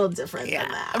was a little different than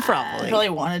that. He probably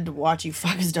wanted to watch you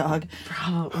fuck his dog.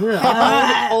 Probably.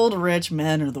 Old rich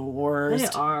men are the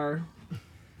worst. They are.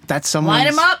 that's someone. Line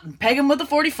him up and peg him with a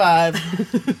 45.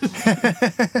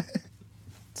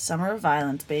 Summer of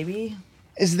violence, baby.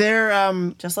 Is there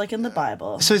Just like in the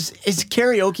Bible. so is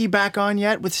karaoke back on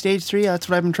yet with Stage 3? That's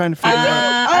what I've been trying to figure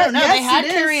out. I don't know. yes, They had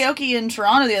it is. karaoke in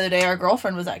Toronto the other day. Our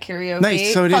girlfriend was at karaoke.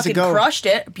 Nice, so it is a Fucking go. crushed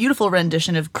it. Beautiful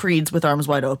rendition of Creed's With Arms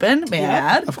Wide Open. May I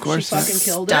add? Of course, She fucking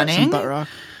killed Stunning. some butt rock.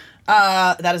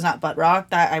 That is not butt rock.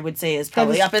 That I would say is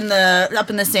probably up in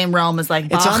the same realm as like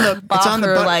Bach, It's on the- Bach it's on the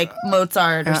or butt- like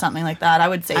Mozart or Yeah. something like that. I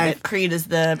would say I- that Creed is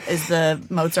the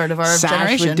Mozart of our Sash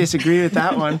generation. would disagree with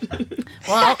that one.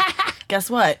 Well, guess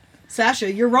what?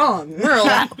 Sasha, you're wrong.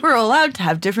 We're allowed to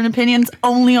have different opinions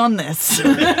only on this.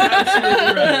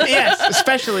 Yes,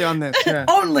 especially on this. Yeah,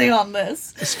 Only on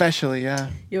this. especially yeah.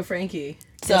 Yo, Frankie.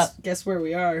 What's Guess where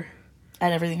we are?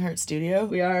 At Everything Hurts Studio.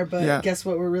 We are, but Yeah. guess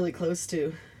what we're really close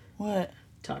to? What?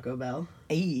 Taco Bell.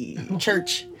 Hey,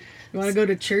 church. You want to go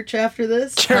to church after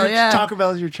this? Church, yeah. Taco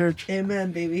Bell is your church.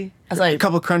 Amen, baby. I was like, A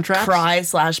couple crunch wraps.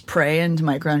 cry/pray into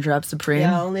my Crunchwrap Supreme.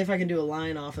 Yeah, only if I can do a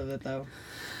line off of it, though.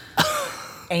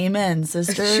 Amen,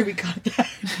 sister. Should we cut that?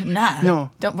 Nah. No.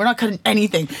 We're not cutting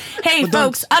anything. Hey, don't-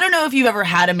 folks, I don't know if you've ever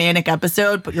had a manic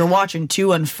episode, but you're watching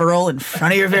two unfurl in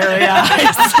front of your very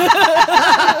eyes.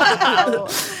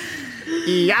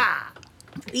 Yeah.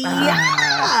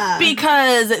 Yeah.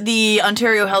 Because the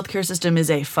Ontario healthcare system is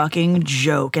a fucking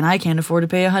joke, and I can't afford to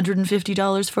pay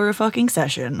 $150 for a fucking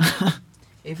session.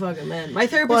 Hey, fucking man. My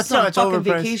therapist Well, is on it's fucking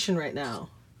overpriced. vacation right now.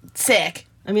 Sick.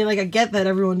 I mean, like, I get that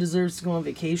everyone deserves to go on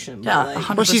vacation, but, Yeah, like,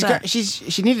 100%. Well,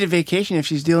 she needed a vacation if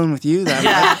she's dealing with you. That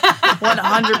Yeah,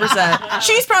 100%.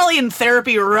 She's probably in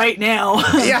therapy right now.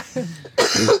 yeah.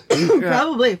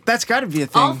 probably. That's got to be a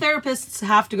thing. All therapists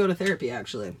have to go to therapy,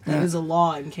 actually. That is a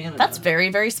law in Canada. That's very,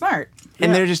 very smart.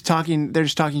 And they're just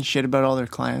talking shit about all their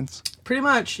clients. Pretty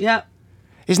much, yeah.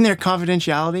 Isn't there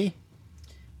confidentiality?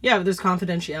 Yeah, but there's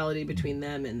confidentiality between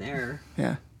them and their...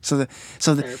 Yeah.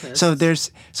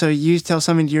 Therapists. So you tell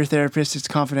something to your therapist, it's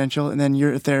confidential, and then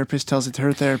your therapist tells it to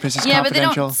her therapist, it's Yeah, but they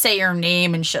confidential. don't say your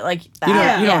name and shit like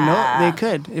that. You don't know. Yeah. They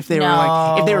could if they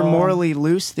were morally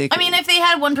loose. They could. I mean, if they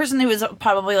had one person who was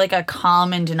probably like a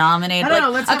common denominator, I don't like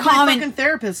know, let's a have my common. fucking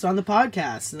therapist on the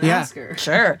podcast and Yeah. ask her.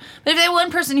 Sure, but if they had one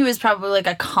person who was probably like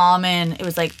a common, it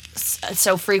was like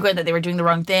so frequent that they were doing the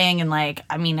wrong thing, and like,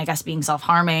 I mean, I guess being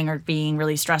self-harming or being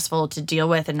really stressful to deal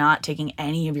with, and not taking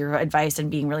any of your advice and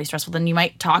being really stressful, then you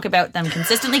might talk about them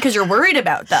consistently because you're worried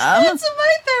about them. That's what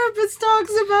my therapist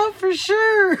talks about for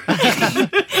sure.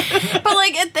 But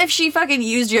like, if she fucking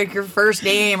used like your first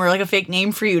name or like a fake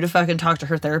name for you to fucking talk to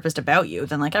her therapist about you,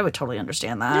 then like I would totally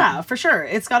understand that. Yeah, for sure.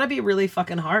 It's got to be really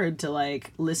fucking hard to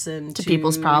like listen to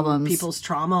people's problems. people's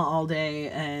trauma all day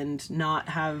and not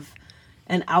have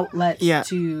an outlet Yeah.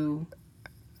 to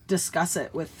discuss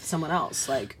it with someone else.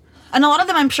 Like, And a lot of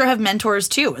them, I'm sure, have mentors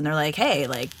too, and they're like, "Hey,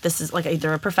 like this is like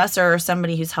either a professor or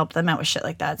somebody who's helped them out with shit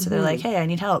like that." So they're like, "Hey, I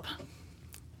need help."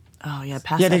 Oh yeah,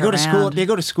 pass yeah, they that go to school. around. They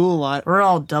go to school a lot. We're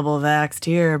all double vaxxed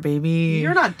here, baby.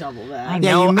 you're not double that. I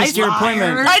Yeah, know. you missed I your lied.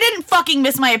 appointment. I didn't fucking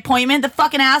miss my appointment. The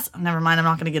fucking ass. Never mind. I'm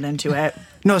not gonna get into it.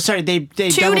 No, sorry, they 2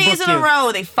 double days booked in a you.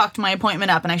 row, they fucked my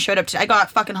appointment up, and I showed up. I got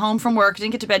fucking home from work.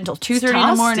 Didn't get to bed until 2:30 in the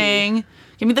Toasty. morning.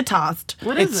 Give me the toast.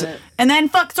 What is It's- it? And then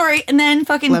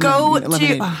fucking go to.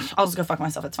 lemonade. I'll just go fuck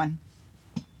myself. It's fine.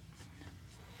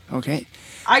 Okay.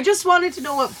 I just wanted to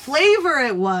know what flavor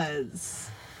it was.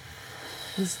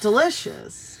 It's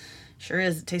delicious. Sure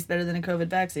is. It tastes better than a COVID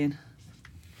vaccine.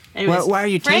 Anyways, Why are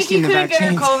you Frankie tasting the couldn't get a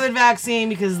vaccines? COVID vaccine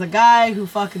because the guy who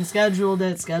fucking scheduled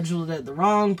it the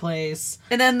wrong place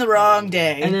And then the wrong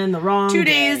day. and then the wrong 2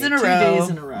 day. days in a 2 row. days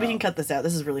in a row. We can cut this out.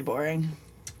 This is really boring.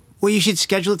 Well, you should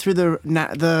schedule it through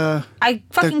the I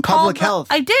fucking called public health.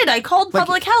 I did. I called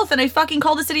public health, and I fucking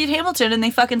called the city of Hamilton, and they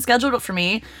fucking scheduled it for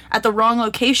me at the wrong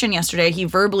location yesterday. He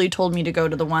verbally told me to go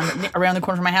to the one around the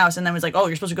corner from my house, and then was like, "Oh,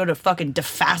 you're supposed to go to fucking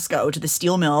DeFasco, to the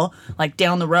steel mill, like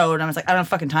down the road." And I was like, "I don't have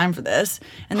fucking time for this."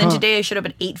 And then today I showed up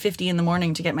at 8:50 in the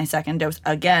morning to get my second dose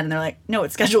again, and they're like, "No,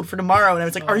 it's scheduled for tomorrow." And I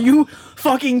was like, "Are you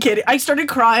fucking kidding?" I started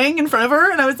crying in front of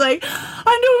her, and I was like, "I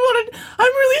don't want to.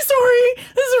 I'm really sorry.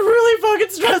 This is really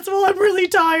fucking stressful. I'm really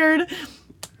tired."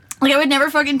 Like, I would never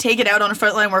fucking take it out on a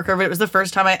frontline worker, but it was the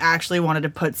first time I actually wanted to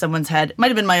put someone's head, might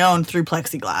have been my own, through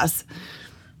plexiglass.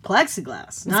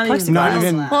 Plexiglass. Not even even Not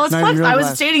even- glass. Well, it's Not even real I was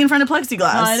glass. standing in front of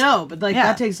plexiglass. I know, but like Yeah.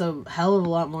 that takes a hell of a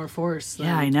lot more force.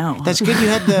 Yeah, I know. That's good.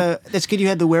 That's good. You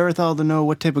had the wherewithal to know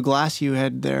what type of glass you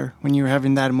had there when you were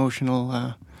having that emotional.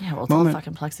 Yeah, well, it's moment. all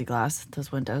fucking plexiglass,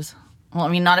 those windows. Well, I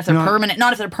mean, not if they're permanent.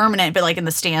 Not if they're permanent, but like in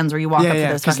the stands where you walk Yeah, up yeah,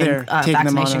 to those 'cause fucking they're taking them on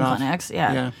vaccination and off. clinics.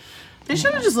 Yeah. They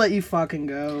should have just let you fucking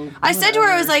go. I said to her,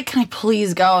 I was like, "Can I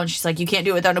please go?" And she's like, "You can't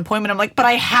do it without an appointment." I'm like, "But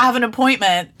I have an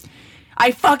appointment.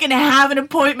 I fucking have an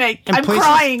appointment. And I'm places-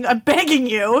 crying. I'm begging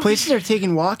you." Places are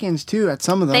taking walk-ins too at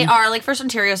some of them. They are, like, First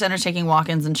Ontario Center's taking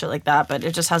walk-ins and shit like that, but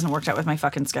it just hasn't worked out with my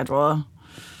fucking schedule.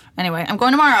 Anyway, I'm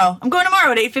going tomorrow.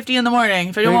 at 8:50 in the morning.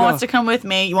 If anyone you go. wants to come with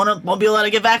me, you won't be allowed to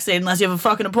get vaccinated unless you have a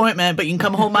fucking appointment, but you can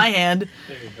come hold my hand.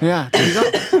 Yeah. There you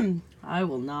go. I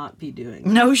will not be doing that.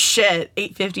 No shit.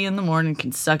 8:50 in the morning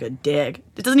can suck a dick.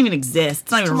 It doesn't even exist.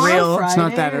 It's not even Tomorrow real. Friday,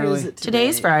 not that or early. is it today?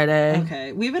 Today's Friday.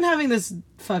 Okay, we've been having this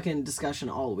fucking discussion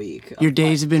all week. Your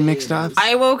days have been mixed up.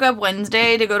 I woke up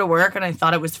Wednesday to go to work and I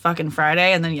thought it was fucking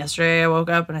Friday, and then yesterday I woke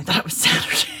up and I thought it was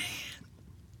Saturday.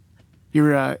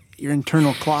 Your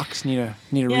internal clocks need a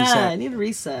Yeah, I reset. need a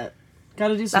reset.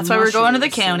 Gotta do some. That's why we're going to the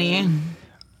mushrooms county. soon.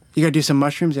 You gotta do some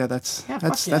mushrooms. Yeah, that's Yeah,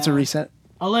 that's fuck that's a yeah. reset.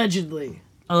 Allegedly,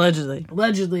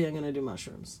 Allegedly. I'm gonna do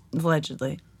mushrooms.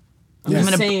 Allegedly. I'm Yeah.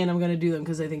 just saying I'm gonna do them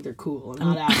because I think they're cool.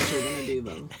 I'm not actually gonna do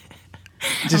them.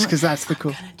 Just because that's the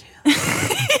cool.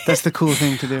 That's the cool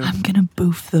thing to do. I'm gonna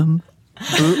boof them.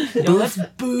 Let's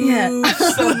boof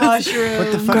some mushrooms.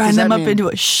 What the fuck does Grind that them up mean? into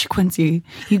a Quincy.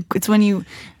 It's when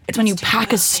you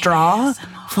pack a straw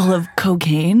full of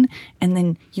cocaine and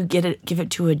then you give it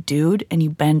to a dude and you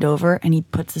bend over and he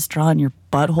puts the straw in your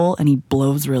butthole and he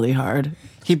blows really hard.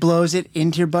 He blows it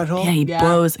into your butthole. Yeah, he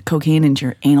blows cocaine into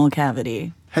your anal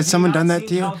cavity. Has someone done that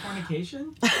to you?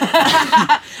 Californication?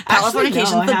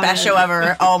 Californication's no, I the best haven't. show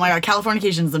ever. Oh my god,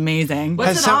 Californication's amazing. What's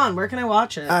Has it some- on? Where can I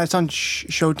watch it? It's on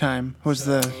Showtime. Was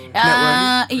the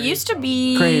network? It used to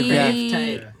be Crave, yeah.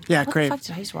 Tight. Yeah, What the Crave. fuck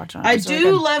did I used to watch on? I It's really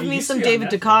do good. love me used to some be on David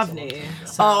Netflix Duchovny.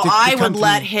 Oh, The I would company.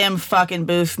 let him fucking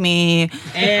boof me.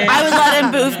 And- I would let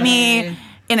him boof me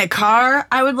in a car.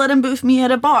 I would let him boof me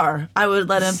at a bar. I would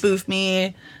let him boof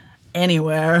me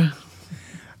anywhere.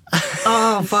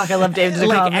 Oh fuck! I love David Duchovny.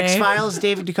 Like X-Files,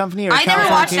 David Duchovny, or I never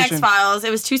watched Californication? X-Files. It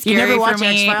was too scary never for watched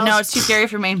me. X-Files? No, it's too scary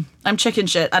for me. I'm chicken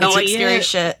shit. I don't like scary Idiot.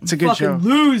 shit. It's a good fucking show.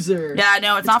 loser. Yeah,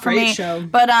 no, it's not a for great me. show.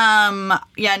 But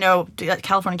yeah, no,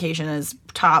 Californication is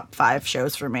top 5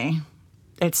 shows for me.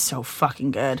 It's so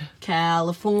fucking good.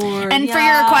 California. And for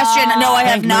your question, no, I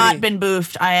have Thank not Moody. been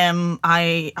boofed.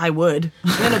 I would.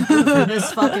 I'm gonna boof for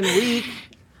this fucking week.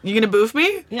 You gonna boof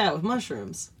me? Yeah, with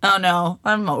mushrooms. Oh no,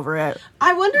 I'm over it.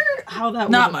 I wonder how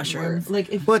that Not would mushrooms. work. Like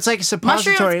if Well, it's like a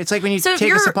suppository. Mushrooms- It's like when you So take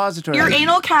your, a suppository. Your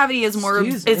anal cavity is more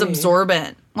Excuse is me.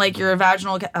 absorbent. Like your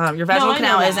vaginal I know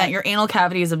canal that. isn't. Your anal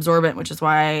cavity is absorbent, which is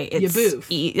why it's boof.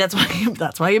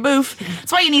 That's why you boof.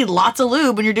 That's why you need lots of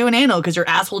lube when you're doing anal, because your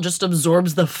asshole just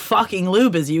absorbs the fucking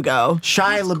lube as you go.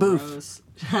 Shia LaBeouf. gross.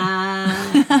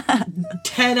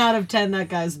 10 out of 10 that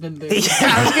guy's been boofed.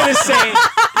 I was gonna say,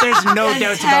 there's no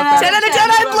doubts about 10 that. out of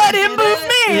 10, I'd let him boof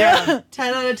me. Yeah.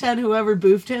 10 out of 10 whoever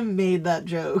boofed him made that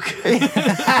joke.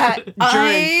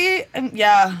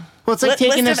 Yeah. Well, it's like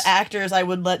taking list this of actors I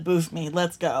would let boof me.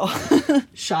 Let's go.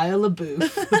 Shia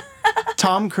LaBeouf.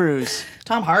 Tom Cruise.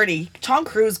 Tom Hardy. Tom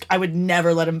Cruise, I would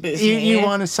never let him boof You, me. you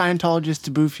want a Scientologist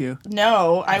to boof you.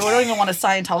 No, I don't even want a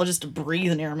Scientologist to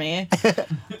breathe near me.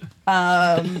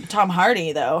 Tom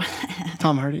Hardy, though.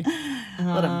 Tom Hardy.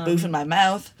 Let him boof in my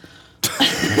mouth.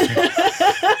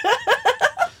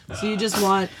 So you just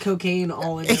want cocaine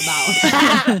all in your mouth.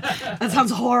 That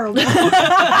sounds horrible.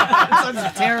 That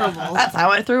sounds terrible. That's how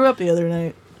I threw up the other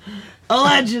night.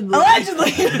 Allegedly.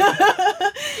 Allegedly.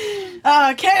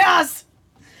 Chaos.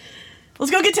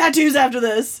 Let's go get tattoos after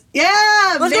this.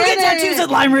 Yeah, Let's go get tattoos at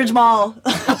Lime Ridge Mall.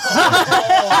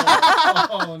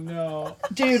 Oh no.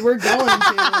 Dude, we're going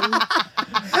to.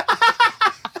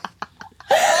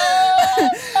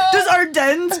 Does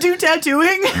Ardennes do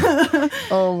tattooing?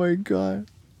 Oh my god.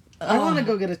 I want to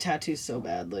go get a tattoo so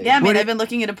badly. Yeah, I mean, What do- I've been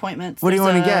looking at appointments. What do you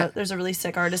There's wanna a- get? There's a really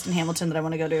sick artist in Hamilton that I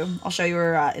want to go to. I'll show you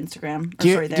her Instagram. Do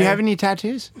you have any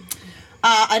tattoos?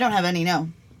 I don't have any, no.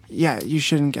 Yeah, you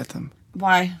shouldn't get them.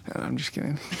 Why? I'm just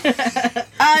kidding. No,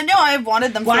 I've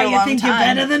wanted them for Why a you long think time. you're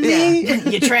better than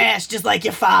me? You're trash, just like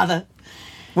your father.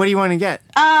 What do you want to get?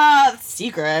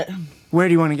 Secret. Where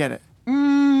do you want to get it?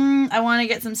 I want to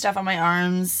get some stuff on my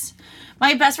arms.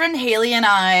 My best friend Haley and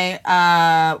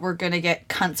I were going to get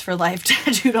cunts for life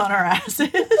tattooed on our asses.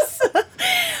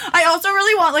 I also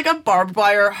really want like a barbed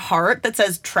wire heart that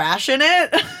says trash in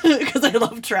it because I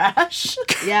love trash.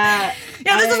 Yeah.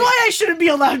 Yeah, this is why I shouldn't be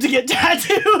allowed to get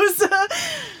tattoos.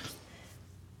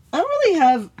 I don't really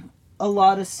have a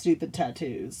lot of stupid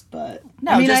tattoos, but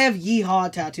No, I mean, just- I have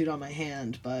yeehaw tattooed on my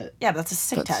hand, but Yeah, that's a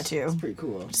sick tattoo. pretty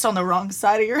cool. Just on the wrong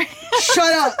side of your hand.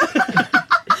 Shut up!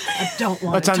 I don't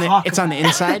want It's to on talk. the on the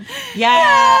inside.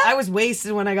 Yeah, I was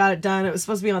wasted when I got it done. It was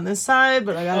supposed to be on this side,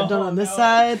 but I got it done on this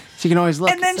side. So you can always look.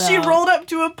 And then she So- rolled up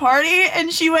to a party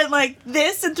and she went like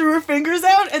this and threw her fingers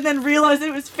out and then realized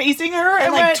it was facing her and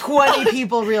And like went, 20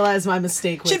 people realized my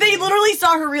mistake. With They me. literally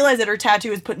saw her realize that her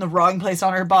tattoo was put in the wrong place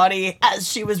on her body as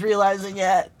she was realizing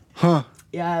it. Huh.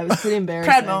 Yeah, it was pretty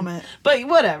embarrassing. Proud moment. But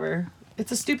whatever.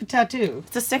 It's a stupid tattoo.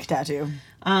 It's a sick tattoo.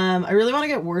 I really want to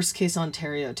get Worst Case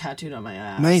Ontario tattooed on my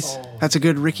ass. Nice. That's a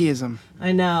good Rickyism.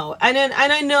 I know. And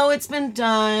I know it's been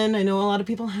done. I know a lot of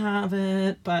people have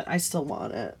it, but I still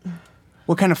want it.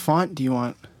 What kind of font do you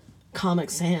want? Comic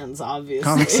Sans, obviously.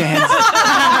 Comic Sans.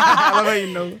 I love how you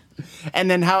know. And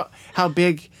then how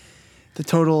big the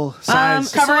total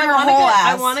size? Covering her I whole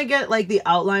I ass. want to get like the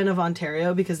outline of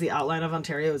Ontario because the outline of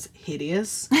Ontario is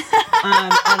hideous. And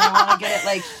I want to get it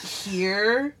like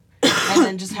here, and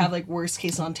then just have like Worst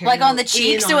Case Ontario, Like on the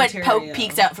cheek in so it Ontario.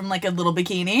 peeks out from like a little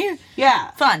bikini.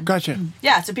 Yeah. Fun. Gotcha.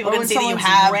 Yeah, so people Or can when see that you someone's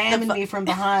have ramming the me from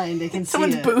behind, they can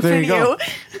someone's see it. boofing There you go.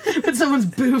 you. When someone's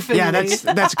boofing Yeah, me.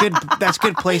 that's good. That's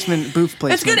good placement. Boof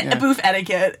placement. It's good yeah. boof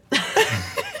etiquette.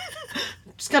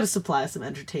 Just got to supply some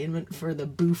entertainment for the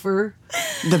boofer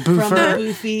The from the boofer.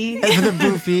 boofy. The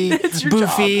Boofy. your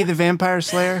Boofy, the vampire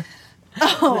slayer.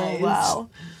 Oh, Nice. wow.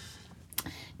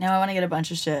 Now I want to get a bunch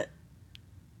of shit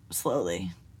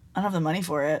slowly. I don't have the money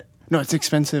for it. No, it's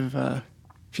expensive.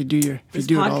 If you do This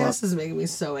it all up. podcast is making me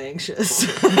so anxious.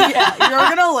 Yeah,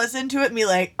 you're gonna listen to it and be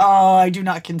like, "Oh, I do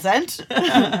not consent."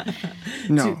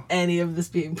 No. Any of this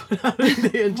being put out on the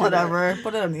internet. Whatever,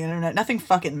 put it on the internet. Nothing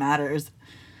fucking matters.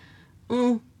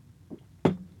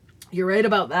 You're right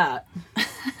about that.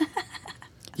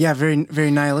 Yeah, very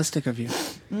very nihilistic of you,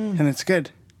 and it's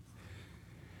good.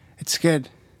 It's good.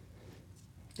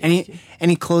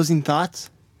 Any closing thoughts?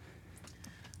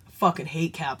 Fucking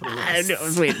hate capitalists. I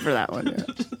was waiting for that one.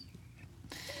 Yeah.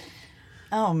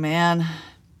 Oh man,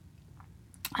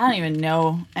 I don't even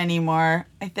know anymore.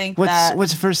 I think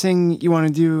What's the first thing you want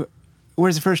to do?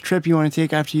 Where's the first trip you want to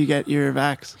take after you get your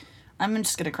vax? I'm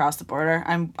just gonna cross the border.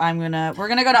 We're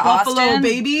gonna go to Buffalo, Austin.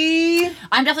 baby.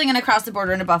 I'm definitely gonna cross the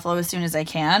border into Buffalo as soon as I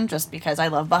can, just because I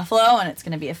love Buffalo and it's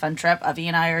gonna be a fun trip. Avi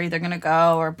and I are either gonna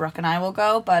go or Brooke and I will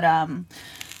go, but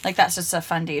like that's just a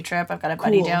fun day trip. I've got a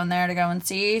buddy Cool. down there to go and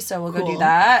see, so we'll go do Cool.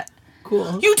 that.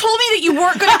 Cool. You told me that you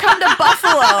weren't gonna come to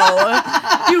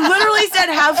Buffalo. You literally said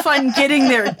have fun getting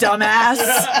there, dumbass.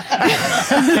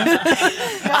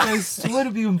 Guys, what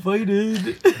have you invited?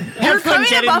 You're coming to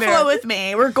getting Buffalo there. with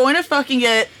me. We're going to fucking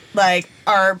get like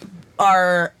our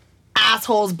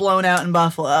assholes blown out in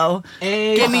Buffalo.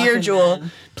 Give me your jewel,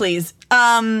 please.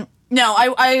 No,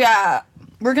 I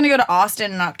we're gonna go to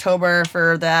Austin in October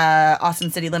for the Austin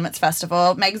City Limits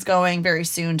Festival. Meg's going very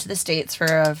soon to the States for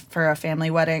a family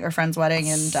wedding or friend's wedding,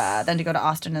 and then to go to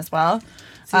Austin as well.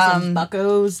 See some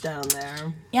buckos down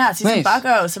there. Yeah, see some Nice.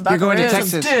 bucko, some bucko. You're going to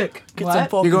Texas. Dick. Get What? some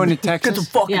fucking, You're going to Get some Texas?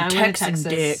 fucking Yeah, I'm going to Texan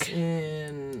Texas dick.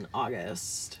 in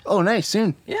August. Oh, nice.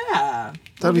 Soon. Yeah.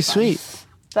 That'll be sweet.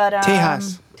 But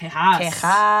Tejas. Tejas. Tejas.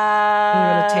 I'm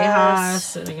going to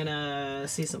Tejas, and I'm going to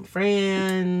see some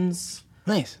friends.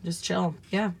 Nice. Just chill.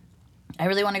 Yeah. I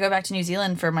really want to go back to New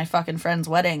Zealand for my fucking friend's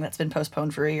wedding that's been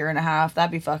postponed for a year and a half.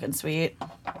 That'd be fucking sweet.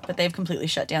 But they've completely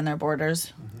shut down their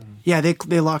borders. Yeah, they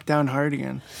locked down hard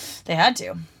again. They had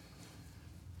to.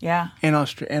 Yeah. And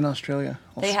Australia.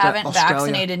 They haven't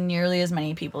vaccinated nearly as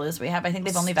many people as we have. I think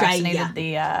they've only Australia. vaccinated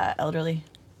the elderly.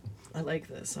 I like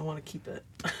this. I want to keep it.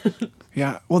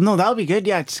 Yeah. Well, no, that'll be good.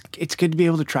 Yeah, it's good to be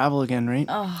able to travel again, right?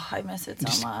 Oh, I miss it so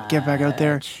Just much. get back out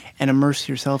there and immerse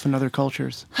yourself in other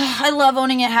cultures. I love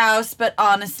owning a house, but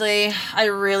honestly, I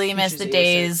really miss the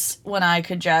days when I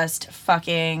could just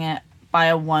fucking buy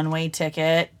a one-way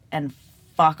ticket and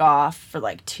fuck off for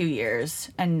like 2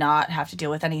 years and not have to deal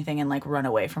with anything and like run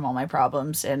away from all my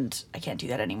problems, and I can't do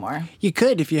that anymore. You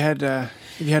could if you had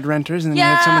renters and then you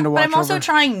had someone to watch but I'm also over.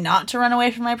 trying not to run away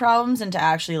from my problems and to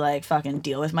actually like fucking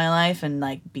deal with my life and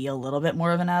like be a little bit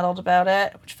more of an adult about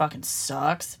it, which fucking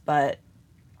sucks. But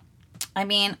I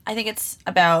mean, I think it's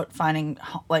about finding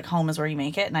like home is where you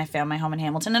make it, and I found my home in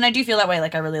Hamilton, and I do feel that way.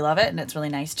 Like I really love it, and it's really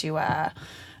nice to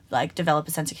like develop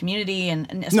a sense of community,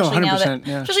 and especially now that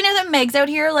especially now that Meg's out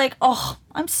here, like, oh,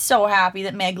 I'm so happy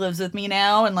that Meg lives with me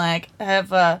now, and like I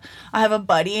have a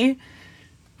buddy.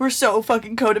 We're so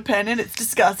fucking codependent. It's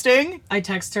disgusting. I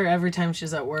text her every time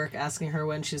she's at work asking her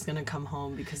when she's going to come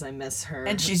home because I miss her.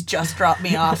 And she's just dropped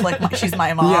me off like she's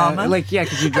my mom. Yeah,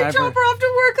 because you drive I drop her off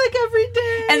to work like every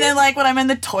day. And then like when I'm in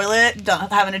the toilet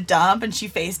having a dump and she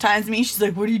FaceTimes me, she's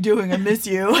like, "What are you doing? I miss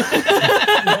you."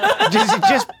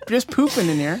 just pooping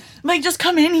in here. I'm like, just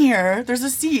come in here. There's a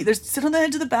seat. Sit on the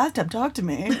edge of the bathtub. Talk to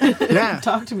me. Yeah.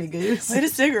 Talk to me, Goose. Light a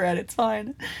cigarette. It's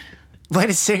fine. Light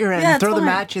a cigarette and throw the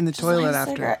match in the toilet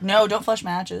after. Cigarette. No, don't flush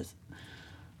matches.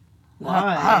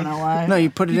 Why? I don't know why. No, you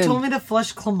put it in. You told me to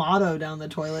flush Clamato down the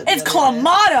toilet. It's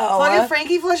Clamato! Fucking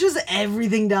Frankie flushes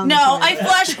everything down the No, toilet. I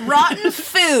flush rotten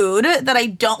food that I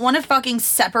don't want to fucking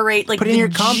separate. Like, put it in your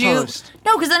compost.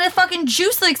 No, because then it fucking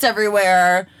juice leaks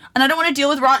everywhere. And I don't want to deal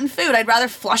with rotten food. I'd rather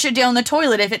flush it down the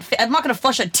toilet if it I'm not going to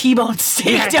flush a T-bone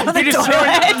steak down the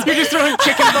toilet. You're just throwing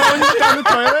chicken bones down the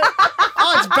toilet?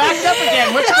 Oh, it's backed up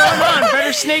again. What's going on?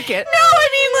 Better snake it. No, I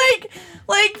mean,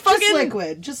 like fucking...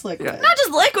 Just liquid. Not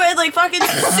just liquid, like fucking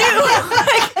soup.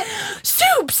 Like,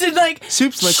 soups and like...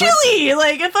 Soup's liquid. Chili.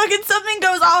 Like, if fucking something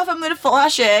goes off, I'm going to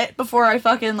flush it before I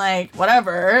fucking, like,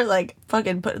 whatever. Like,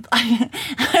 fucking put... I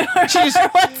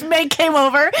remember once Meg came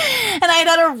over and I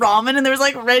had a ramen and there was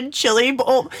like red chili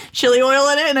oil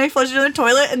in it, and I flushed it in the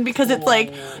toilet, and because it's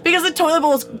like... Because the toilet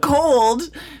bowl is cold...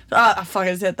 I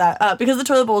fucking hit that. Because the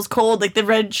toilet bowl was cold, like the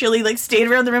red chili like stayed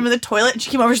around the rim of the toilet, and she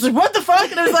came over, she's like, "What the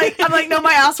fuck?" And I was like, I'm like, "No,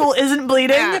 my asshole isn't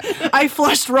bleeding. I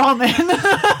flushed ramen."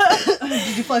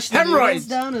 Did you flush the noodles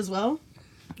down as well?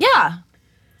 Yeah.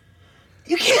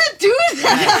 You can't do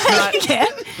that. You can.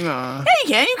 Yeah, you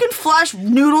can. You can flush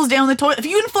noodles down the toilet. If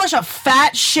you can flush a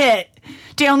fat shit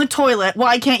down the toilet,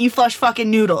 why can't you flush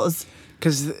fucking noodles?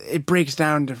 Because it breaks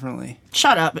down differently.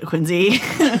 Shut up, Quincy.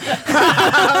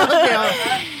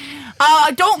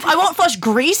 I won't flush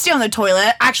grease down the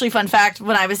toilet. Actually, fun fact,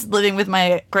 when I was living with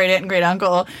my great aunt and great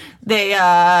uncle, they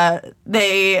had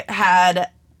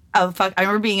I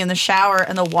remember being in the shower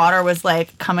and the water was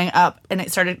like coming up, and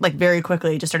it started like very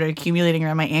quickly, it just started accumulating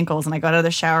around my ankles, and I got out of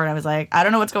the shower and I was like, I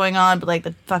don't know what's going on, but like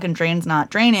the fucking drain's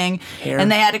not draining. Hair.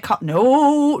 And they had to call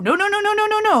no.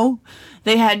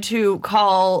 They had to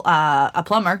call a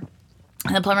plumber.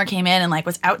 And the plumber came in and, like,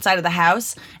 was outside of the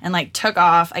house and, like, took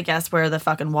off, I guess, where the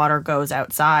fucking water goes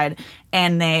outside.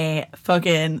 And they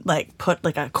fucking, like, put,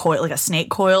 like, a coil, like, a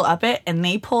snake coil up it. And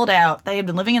they pulled out, they had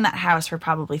been living in that house for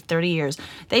probably 30 years.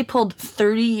 They pulled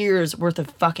 30 years worth of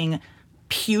fucking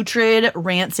putrid,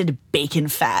 rancid bacon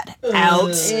fat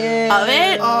out of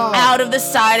it, out of the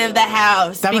side of the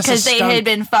house. Because they had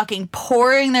been fucking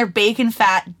pouring their bacon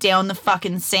fat down the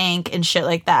fucking sink and shit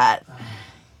like that.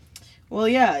 Well,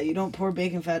 yeah, you don't pour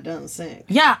bacon fat down the sink.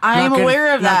 Yeah, I'm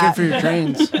aware of that. Not good for your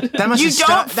drains. That must You have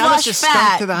don't flush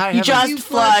fat. To the high You heavens. just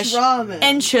flush ramen.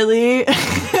 and chili.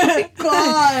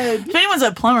 God, If anyone's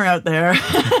a plumber out there,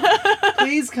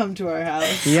 please come to our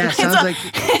house. Yeah, sounds like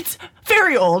it's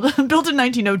very old. Built in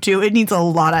 1902. It needs a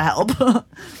lot of help.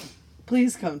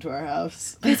 Please come to our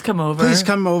house. Please come over. Please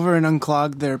come over and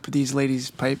unclog these ladies'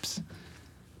 pipes.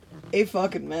 A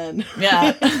fucking man.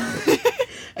 Yeah.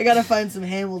 I gotta find some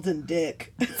Hamilton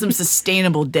dick. Some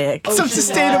sustainable dick. Some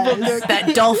sustainable dick.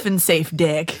 That dolphin safe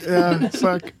dick. Yeah,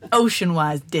 fuck. Ocean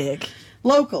wise dick.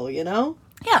 Local, you know?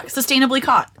 Yeah, sustainably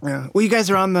caught. Yeah. Well, you guys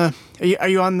are on the. Are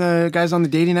you on the guys on the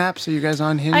dating apps? Are you guys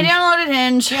on Hinge? I downloaded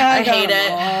Hinge. Yeah, I hate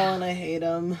it. And I hate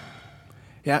them.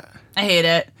 Yeah. I hate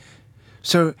it.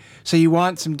 So you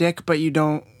want some dick, but you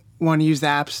don't want to use the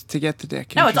apps to get the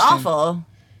dick. No, it's Interesting. awful.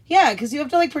 Yeah, because you have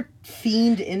to like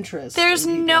fiend interest. There's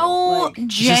in people. no like,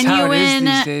 just how it is genuine.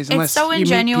 these days, It's unless so you meet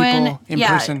ingenuine. people in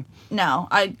yeah, person. No,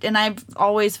 I've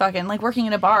always fucking like working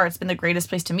in a bar. It's been the greatest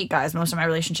place to meet guys. Most of my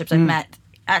relationships I've met,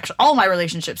 actually, all my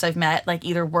relationships I've met, like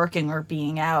either working or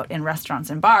being out in restaurants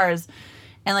and bars,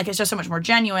 and like it's just so much more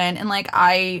genuine. And like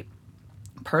I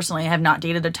personally have not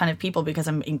dated a ton of people because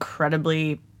I'm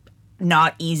incredibly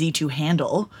not easy to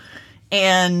handle.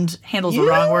 And handle's the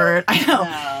wrong word. I know.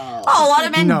 No. Oh, a lot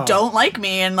of men No. don't like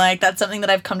me, and like that's something that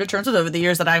I've come to terms with over the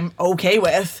years that I'm okay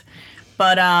with.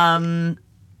 But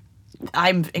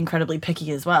I'm incredibly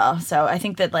picky as well. So I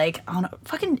think that like on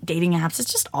fucking dating apps,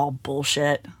 it's just all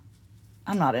bullshit.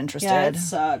 I'm not interested. Yeah, it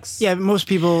sucks. Yeah, most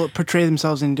people portray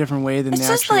themselves in a different way than It's they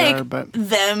just actually like are. But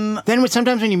them. then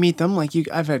sometimes when you meet them, like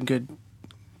I've had good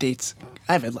dates.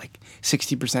 I've had like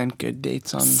 60% good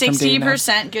dates on some dating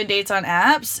apps. 60% good dates on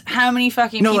apps? How many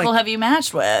fucking people have you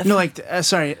matched with? No, like,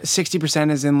 sorry,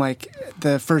 60% is in like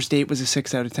the first date was a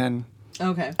 6 out of 10.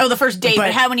 Okay. Oh, the first date,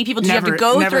 but how many people did you have to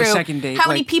go never through? A second date. How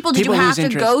many like, people did you have lose to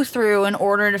interest. go through in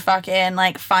order to fucking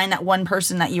like find that one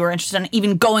person that you were interested in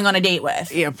even going on a date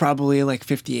with? Yeah, probably like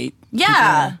 58.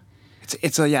 Yeah.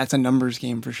 It's a numbers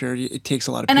game for sure. It takes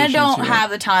a lot of And I patience. don't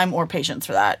have the time or patience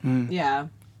for that. Yeah.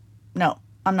 No,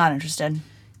 I'm not interested.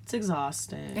 It's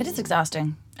exhausting. It is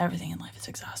exhausting. Everything in life is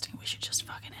exhausting. We should just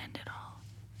fucking end it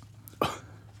all.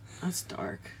 That's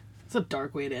dark. It's a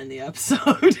dark way to end the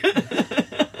episode.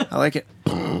 I like it.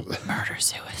 Murder,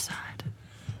 suicide.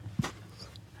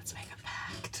 Let's make a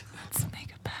pact. Let's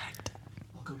make a pact.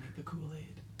 We'll go make the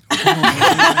Kool-Aid.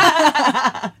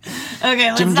 Okay,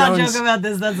 let's Jim not Jones. joke about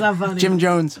this. That's not funny. Jim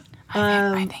Jones.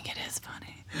 I think it is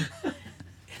funny.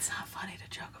 It's not funny to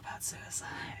joke about suicide.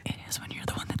 It is when you're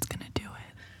the one that's gonna do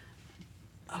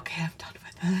it. Okay, I'm done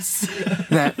with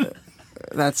this.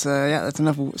 That's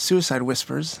enough suicide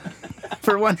whispers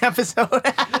for one episode.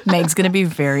 Meg's gonna be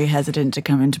very hesitant to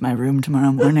come into my room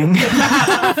tomorrow morning.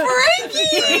 Frankie,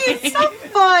 it's not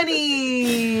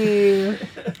funny.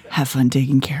 Have fun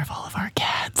taking care of all of our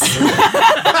cats.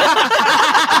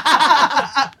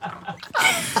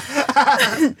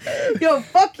 Yo,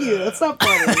 fuck you. That's not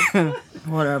funny.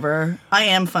 Whatever. I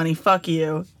am funny. Fuck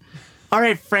you. All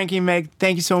right, Frankie and Meg,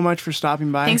 thank you so much for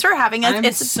stopping by. Thanks for having us. I'm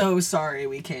It's so sorry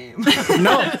we came.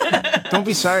 No, don't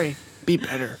be sorry. Be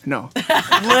better. No.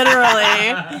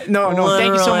 literally. No,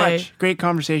 thank you so Literally. much. Great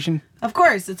conversation. Of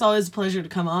course, it's always a pleasure to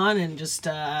come on and just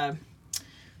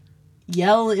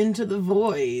yell into the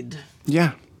void.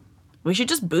 Yeah. We should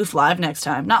just boof live next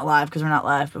time. Not live because we're not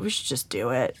live, but we should just do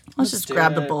it. Let's just do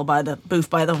grab the it. bull by the boof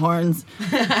by the horns.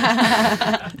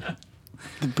 The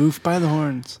boof by the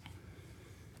horns.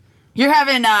 You're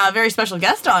having a very special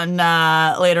guest on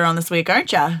later on this week,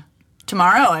 aren't you?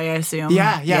 Tomorrow, I assume.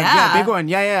 Yeah, big one.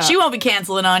 Yeah. She won't be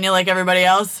canceling on you like everybody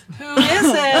else. Who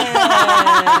is it?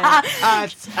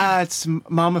 It's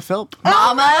Mama Philp.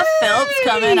 Mama Philp's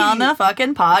coming on the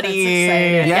fucking potty.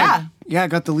 That's exciting. Yeah, I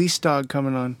got the lease dog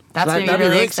coming on. That's So going to be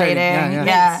that'd really exciting.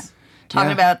 Yeah. Talking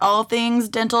Yeah. about all things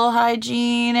dental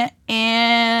hygiene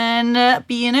and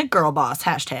being a girl boss.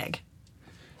 Hashtag.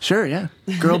 Sure, yeah.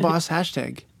 Girl boss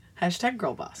hashtag. Hashtag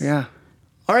girl boss. Yeah.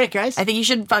 All right, guys. I think you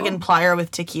should fucking ply her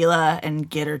with tequila and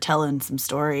get her telling some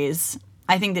stories.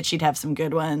 I think that she'd have some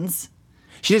good ones.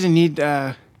 She doesn't need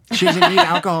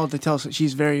alcohol to tell.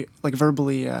 She's very like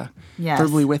verbally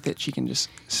with it. She can just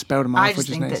spout them off, I just which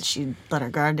is think nice. that she'd let her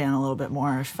guard down a little bit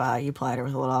more if you plied her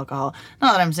with a little alcohol.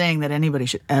 Not that I'm saying that anybody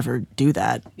should ever do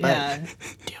that, but Yeah.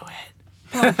 do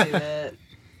it. Don't do it.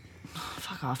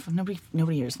 Fuck off. Nobody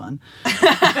here's fun.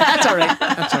 That's all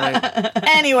right.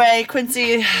 Anyway,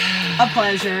 Quincy. A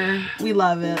pleasure. We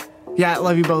love it. Yeah,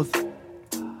 love you both.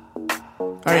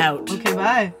 All right. Out. Okay,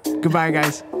 bye. Goodbye,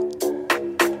 guys.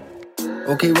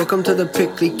 Okay, welcome to the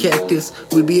Prickly Cactus.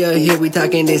 We be out here, we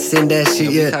talking this and that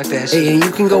shit, yeah. Hey, and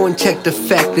you can go and check the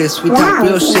fact list. We talk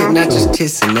real shit, not just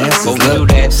tits and asses. Look,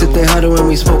 sit there harder when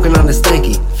we smoking on the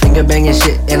stanky. Finger banging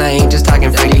shit, and I ain't just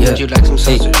talking Frankie. Yeah. You like some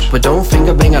sausage? But don't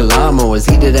finger bang a lawnmower.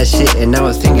 He did that shit, and now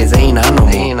his fingers ain't on no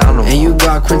more. And you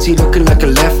got Quincy looking like a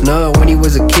left nut. When he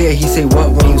was a kid, he say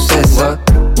what when you said so.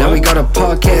 Now we got a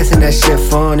podcast and that shit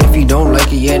fun. If you don't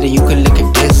like it yet, then you can lick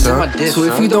a diss, son. So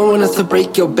if you don't want us to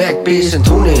break your back, bitch, then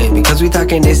tune in. Because we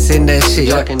talking this and that shit,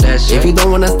 yeah. If you don't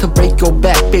want us to break your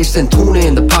back, bitch, then tune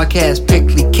in. The podcast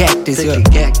Prickly Cactus, yeah.